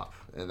beat him up,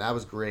 and that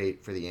was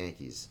great for the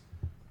Yankees.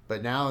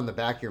 But now in the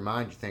back of your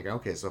mind, you think,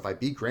 okay, so if I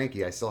beat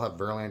Greinke, I still have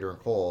Verlander and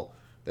Cole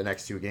the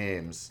next 2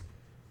 games.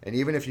 And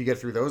even if you get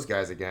through those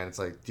guys again, it's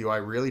like, do I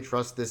really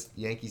trust this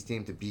Yankees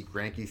team to beat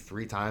Greinke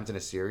 3 times in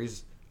a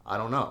series? I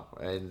don't know.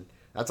 And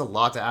that's a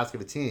lot to ask of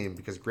a team,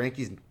 because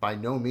Greinke's by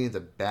no means a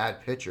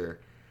bad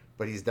pitcher,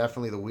 but he's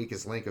definitely the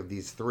weakest link of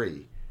these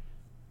 3.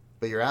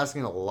 But you're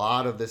asking a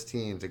lot of this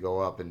team to go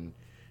up and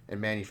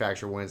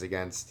manufacture wins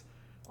against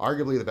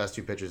arguably the best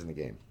 2 pitchers in the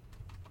game.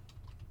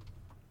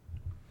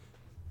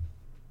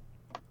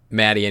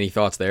 Maddie, any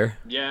thoughts there?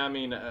 Yeah, I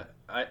mean,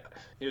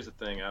 here's the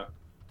thing.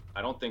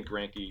 I don't think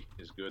Greinke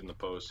is good in the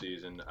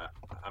postseason.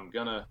 I'm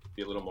going to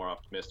be a little more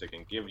optimistic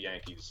and give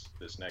Yankees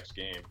this next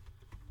game,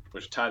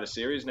 which tie the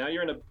series. Now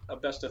you're in a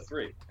best of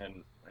 3.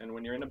 And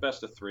when you're in a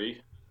best of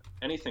 3,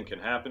 anything can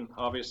happen,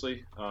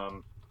 obviously.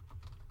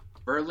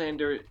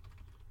 Verlander,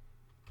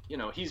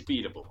 he's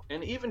beatable,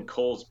 and even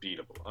Cole's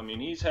beatable. I mean,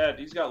 he's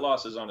got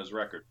losses on his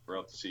record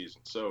throughout the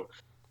season. So,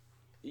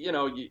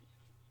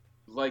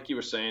 like you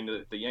were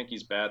saying, the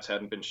Yankees bats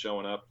hadn't been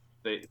showing up.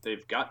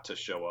 They've got to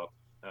show up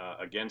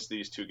against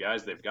these two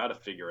guys. They've got to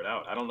figure it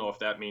out. I don't know if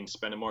that means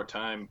spending more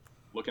time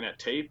looking at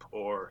tape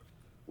or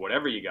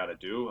whatever you got to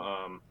do.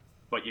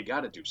 But you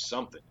got to do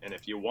something. And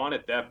if you want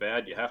it that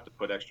bad, you have to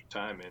put extra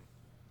time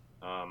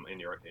in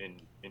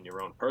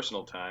your own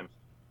personal time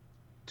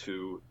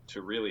to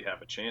really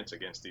have a chance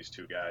against these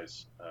two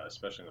guys,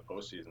 especially in the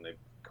postseason.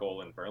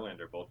 Cole and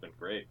Verlander both been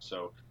great.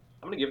 So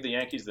I'm going to give the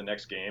Yankees the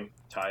next game,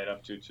 tie it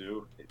up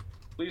 2-2.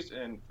 Please,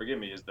 and forgive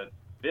me,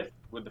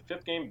 would the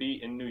fifth game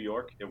be in New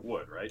York? It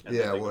would, right? And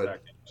yeah, it would.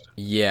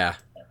 Yeah.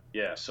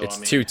 Yeah, so it's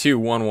 2-2,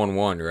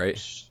 1-1-1, right?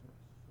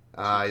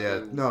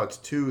 Yeah. No, it's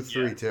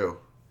 2-3-2.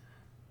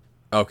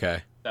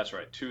 Okay. That's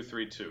right,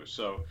 2-3-2.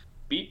 So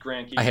beat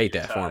Greinke. I hate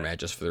that format,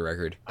 just for the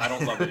record. I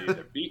don't love it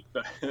either.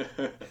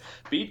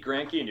 Beat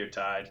Greinke and you're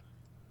tied.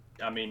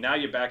 I mean, now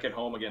you're back at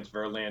home against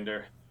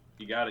Verlander.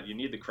 You got it. You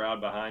need the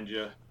crowd behind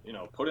you.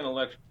 Put in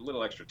a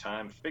little extra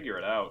time, figure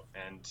it out,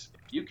 and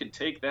if you can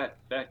take that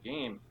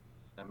game,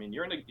 I mean,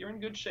 you're in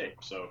good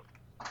shape. So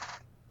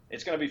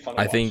it's going to be fun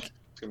to watch. It's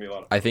going to be a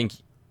lot of fun. I think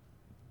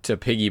to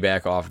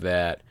piggyback off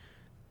that,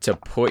 to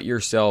put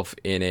yourself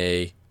in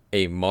a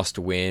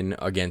must-win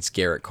against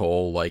Garrett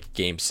Cole like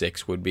Game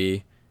 6 would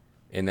be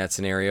in that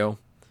scenario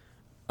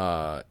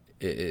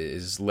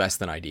is less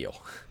than ideal.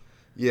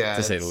 Yeah,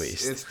 to say the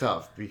least. It's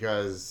tough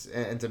because,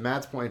 and to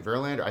Matt's point,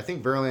 Verlander, I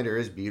think Verlander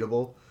is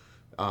beatable.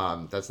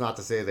 That's not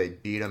to say they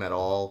beat him at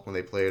all when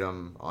they played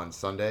him on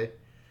Sunday.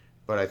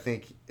 But I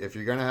think if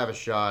you're going to have a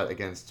shot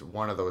against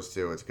one of those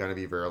two, it's going to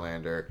be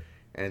Verlander.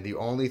 And the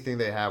only thing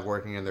they have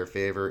working in their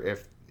favor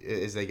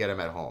is they get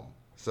him at home.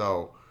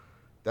 So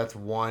that's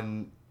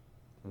one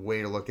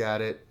way to look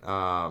at it.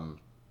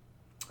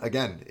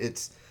 Again,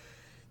 it's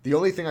the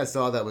only thing I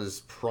saw that was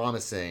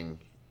promising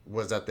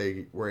was that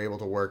they were able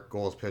to work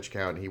Cole's pitch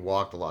count, and he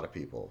walked a lot of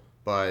people.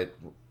 But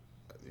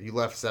he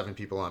left 7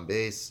 people on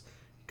base,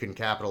 couldn't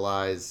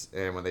capitalize,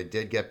 and when they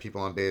did get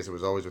people on base, it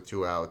was always with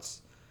 2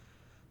 outs.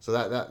 So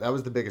that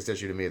was the biggest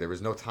issue to me. There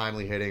was no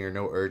timely hitting or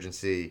no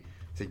urgency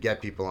to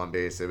get people on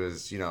base. It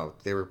was,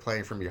 they were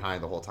playing from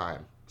behind the whole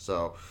time.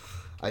 So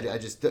I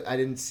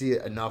didn't see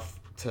it enough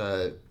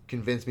to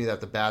convince me that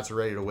the bats are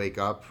ready to wake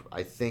up.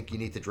 I think you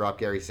need to drop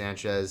Gary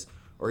Sanchez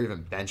or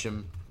even bench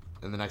him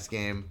in the next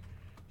game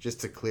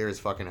just to clear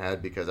his fucking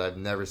head, because I've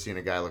never seen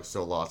a guy look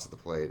so lost at the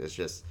plate. It's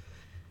just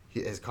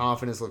his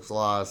confidence looks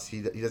lost.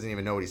 He doesn't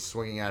even know what he's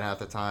swinging at half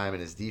the time,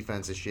 and his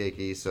defense is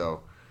shaky.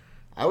 So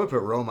I would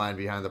put Romine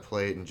behind the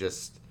plate and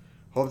just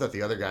hope that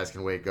the other guys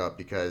can wake up,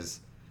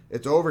 because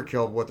it's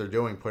overkill what they're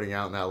doing putting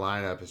out in that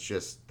lineup. It's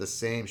just the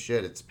same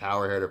shit. It's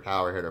power hitter,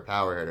 power hitter,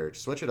 power hitter.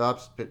 Switch it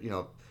up,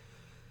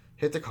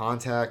 hit the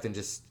contact and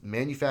just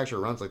manufacture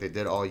runs like they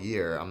did all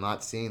year. I'm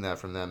not seeing that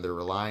from them. They're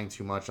relying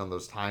too much on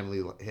those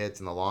timely hits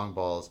and the long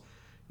balls.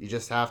 You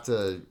just have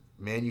to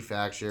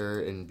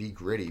manufacture and be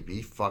gritty,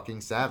 be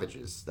fucking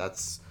savages.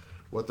 That's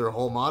what their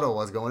whole motto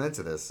was going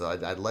into this. So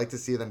I'd like to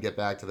see them get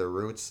back to their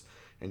roots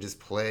and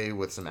just play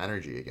with some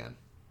energy again.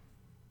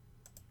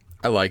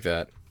 I like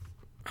that.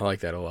 I like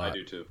that a lot. I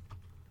do too.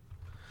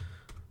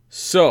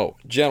 So,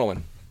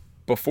 gentlemen,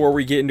 before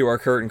we get into our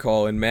curtain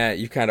call, and Matt,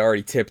 you kind of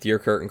already tipped your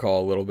curtain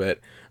call a little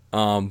bit,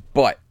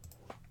 but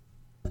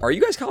are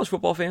you guys college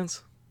football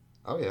fans?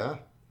 Oh, yeah.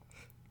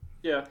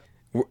 Yeah.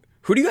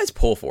 Who do you guys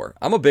pull for?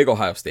 I'm a big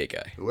Ohio State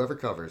guy. Whoever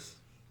covers.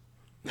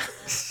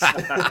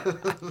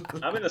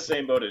 I'm in the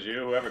same boat as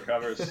you. Whoever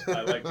covers,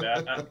 I like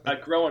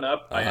that. Growing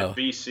up, I had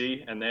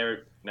BC, and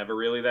they're never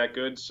really that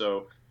good,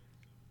 so,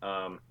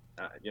 I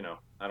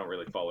don't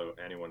really follow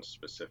anyone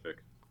specific.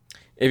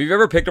 If you've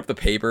ever picked up the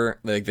paper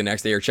like the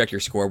next day or checked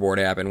your scoreboard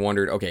app and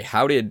wondered, okay,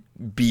 how did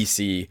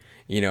BC,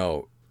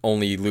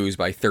 only lose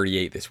by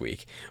 38 this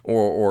week?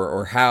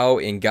 Or how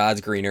in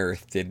God's green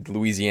earth did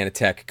Louisiana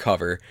Tech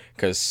cover?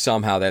 Because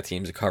somehow that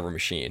team's a cover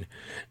machine.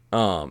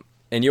 And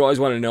you always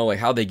want to know like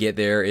how they get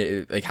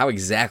there, like how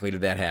exactly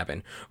did that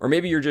happen? Or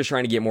maybe you're just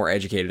trying to get more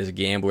educated as a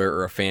gambler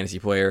or a fantasy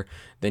player,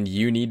 then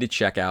you need to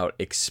check out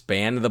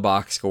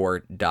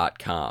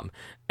expandtheboxscore.com.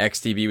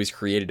 XTB was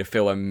created to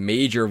fill a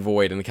major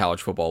void in the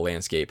college football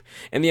landscape,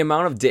 and the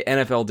amount of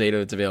NFL data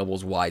that's available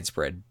is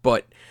widespread.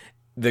 But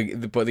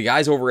the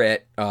guys over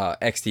at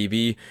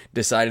XTB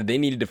decided they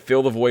needed to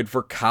fill the void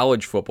for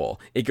college football.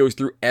 It goes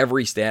through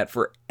every stat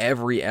for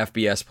every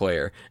FBS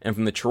player, and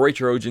from the Troy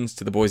Trojans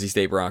to the Boise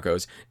State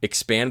Broncos,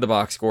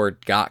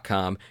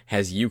 expandtheboxscore.com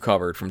has you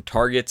covered, from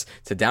targets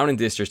to down and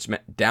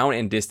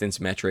distance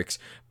metrics,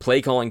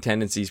 play calling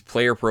tendencies,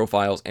 player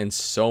profiles, and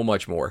so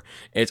much more.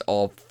 It's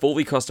all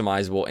fully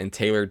customizable and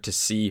tailored to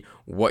see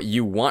what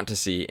you want to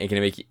see, and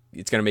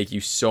it's going to make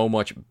you so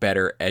much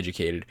better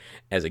educated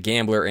as a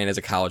gambler and as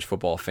a college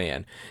football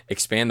fan.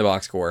 Expand the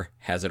Box Score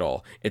has it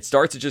all. It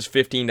starts at just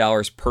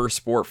 $15 per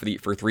sport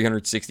for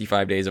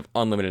 365 days of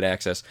unlimited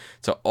access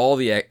to all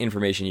the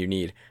information you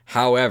need.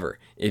 However,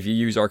 if you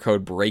use our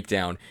code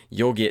BREAKDOWN,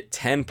 you'll get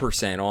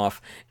 10%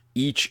 off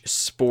each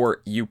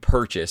sport you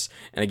purchase.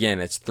 And again,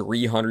 that's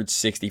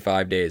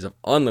 365 days of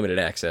unlimited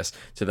access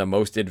to the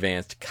most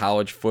advanced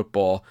college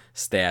football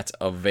stats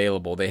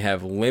available. They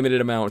have limited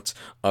amounts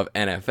of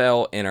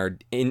NFL and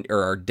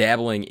are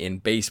dabbling in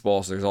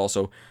baseball, so there's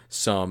also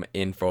some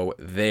info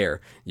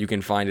there. You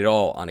can find it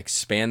all on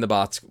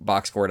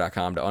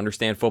expandtheboxscore.com to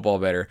understand football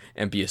better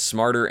and be a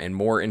smarter and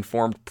more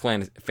informed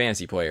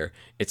fantasy player.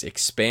 It's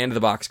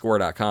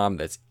expandtheboxscore.com.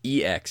 That's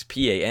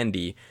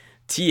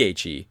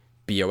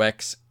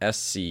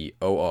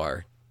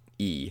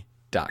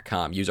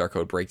expandtheboxscore.com. Use our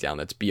code BREAKDOWN.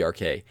 That's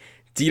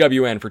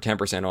BRKDWN for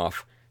 10%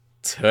 off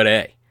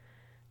today.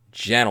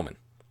 Gentlemen,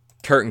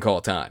 curtain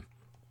call time.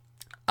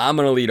 I'm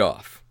going to lead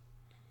off.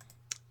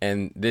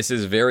 And this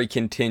is very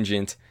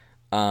contingent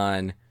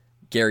on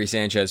Gary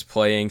Sanchez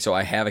playing, so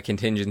I have a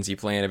contingency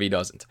plan if he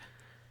doesn't.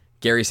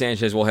 Gary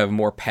Sanchez will have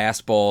more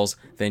pass balls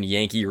than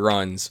Yankee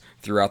runs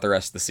throughout the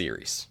rest of the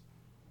series.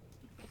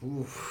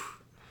 Oof.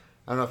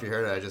 I don't know if you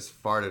heard it. I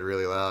just farted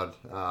really loud.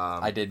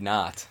 I did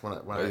not. When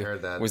I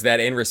heard that. Was that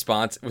in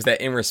response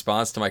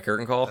to my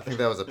curtain call? I think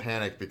that was a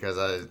panic because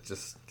I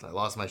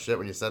lost my shit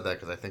when you said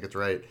that because I think it's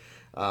right.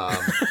 No,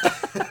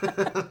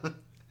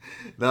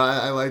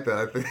 I like that.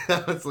 I think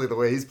honestly the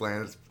way he's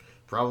playing, it's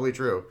probably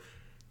true.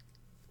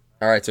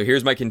 All right, so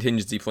here's my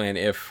contingency plan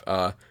if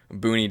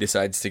Booney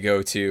decides to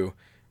go to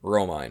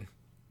Romine.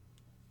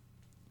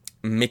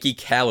 Mickey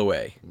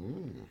Callaway,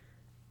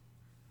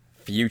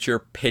 future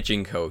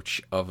pitching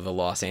coach of the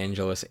Los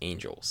Angeles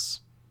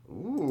Angels.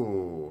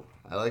 Ooh,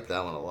 I like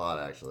that one a lot,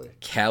 actually.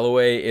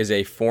 Callaway is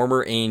a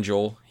former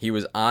Angel. He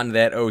was on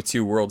that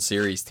 2002 World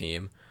Series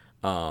team.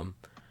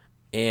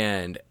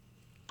 And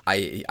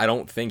I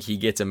don't think he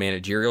gets a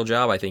managerial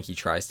job. I think he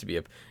tries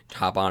to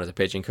hop on as a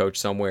pitching coach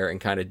somewhere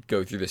and kind of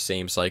go through the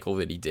same cycle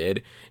that he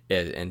did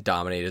and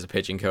dominate as a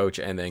pitching coach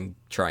and then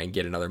try and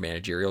get another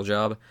managerial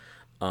job.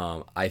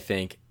 I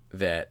think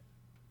that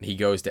he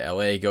goes to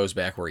LA, goes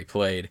back where he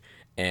played,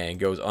 and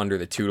goes under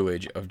the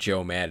tutelage of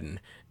Joe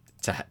Madden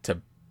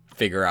to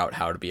figure out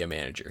how to be a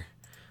manager.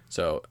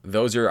 So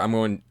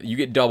you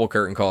get double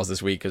curtain calls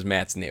this week because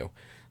Matt's new.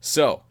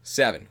 So,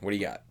 7, what do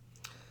you got?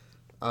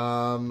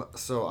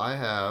 So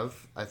I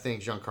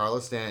think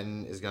Giancarlo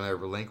Stanton is going to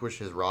relinquish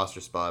his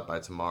roster spot by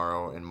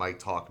tomorrow, and Mike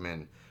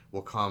Tauchman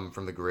will come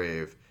from the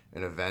grave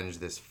and avenge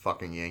this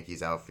fucking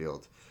Yankees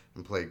outfield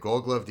and play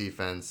Gold Glove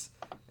defense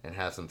and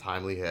have some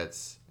timely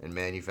hits and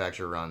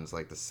manufacture runs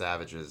like the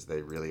savages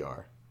they really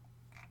are.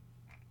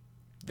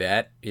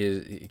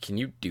 Can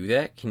you do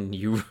that? Can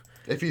you?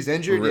 If he's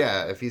injured,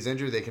 yeah. If he's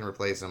injured, they can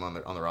replace him on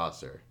the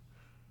roster.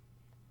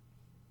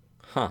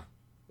 Huh.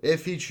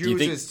 If he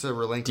chooses to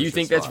relinquish, do you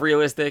think that's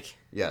realistic?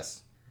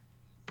 Yes.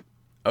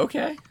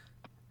 Okay.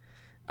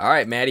 All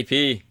right, Matty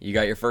P, you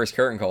got your first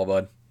curtain call,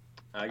 bud.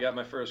 I got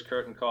my first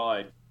curtain call.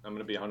 I'm going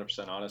to be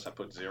 100% honest. I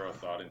put zero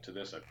thought into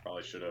this. I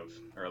probably should have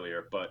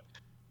earlier, but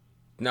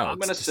no, I'm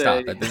gonna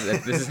stop. say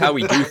This is how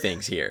we do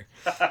things here.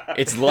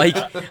 It's like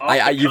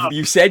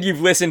you said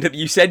you've listened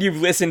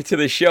to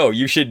the show.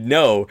 You should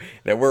know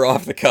that we're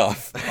off the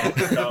cuff. Off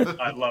the cuff.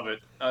 I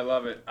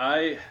love it.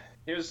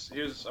 Here's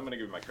I'm going to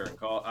give you my curtain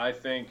call. I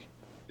think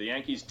the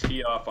Yankees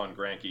tee off on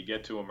Greinke,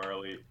 get to him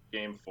early,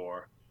 Game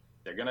 4.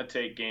 They're going to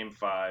take Game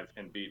 5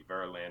 and beat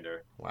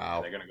Verlander. Wow.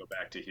 And they're going to go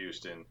back to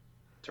Houston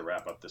to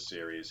wrap up the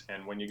series.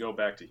 And when you go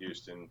back to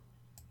Houston,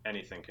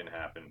 anything can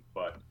happen.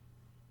 But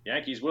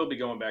Yankees will be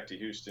going back to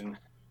Houston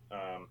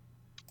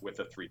with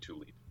a 3-2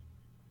 lead.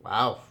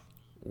 Wow.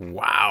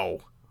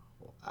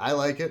 I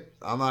like it.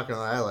 I'm not going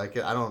to lie. I like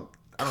it. I don't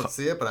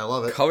see it, but I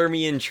love it. Color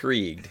me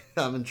intrigued.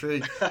 I'm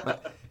intrigued.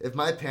 If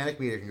my panic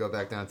meter can go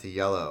back down to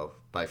yellow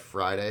by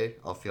Friday,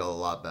 I'll feel a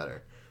lot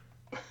better.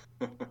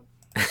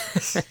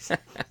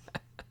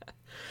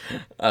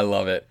 I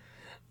love it.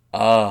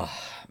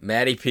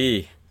 Matty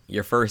P,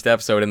 your first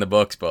episode in the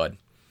books, bud.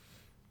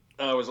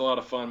 It was a lot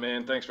of fun,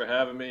 man. Thanks for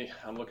having me.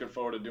 I'm looking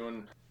forward to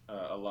doing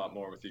a lot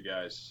more with you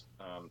guys.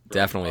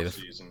 Definitely the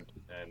season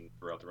and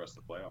throughout the rest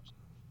of the playoffs.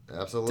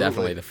 Absolutely.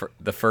 Definitely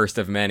the first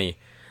of many.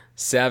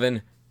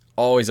 7,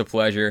 always a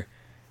pleasure.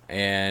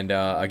 And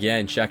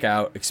again, check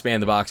out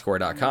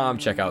expandtheboxscore.com,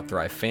 check out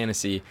Thrive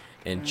Fantasy,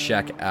 and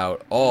check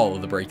out all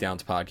of the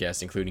Breakdowns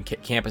podcasts, including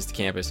Campus to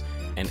Campus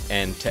and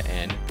End to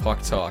End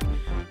Puck Talk.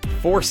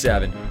 For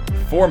 7,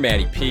 for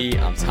Matty P,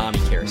 I'm Tommy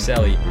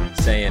Caroselli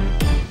saying,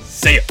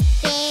 see ya!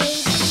 Baby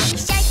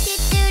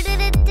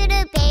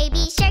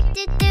shark,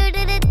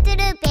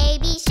 do-do-do-do-do,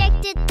 baby shark,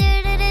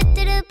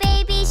 do-do-do-do-do,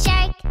 baby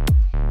shark.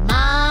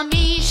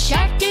 Mommy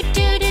shark,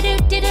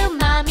 do-do-do-do-do,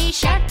 mommy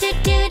shark,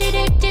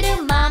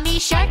 do-do-do-do-do, mommy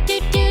shark,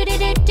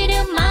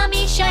 do-do-do-do-do,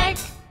 mommy shark.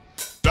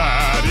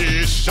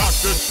 Daddy shark,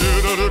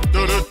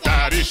 do-do-do-do-do,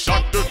 daddy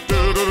shark,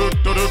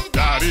 do-do-do-do-do,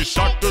 daddy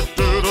shark,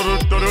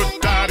 do-do-do-do-do,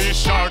 daddy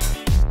shark.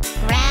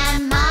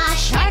 Grandma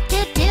shark,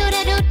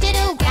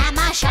 do-do-do-do-do,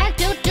 grandma shark,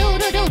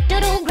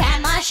 do-do-do-do-do,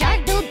 grandma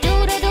shark,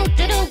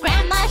 do-do-do-do-do,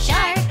 grandma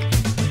shark.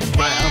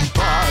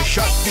 Grandpa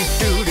shark,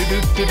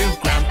 do-do-do-do-do,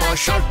 grandpa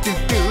shark,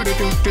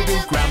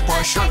 do-do-do-do-do,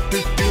 grandpa shark,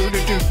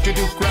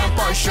 do-do-do-do-do,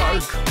 grandpa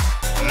shark.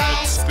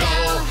 Let's go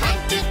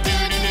hunt,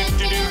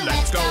 do-do-do-do-do,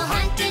 Let's go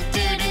hunt it.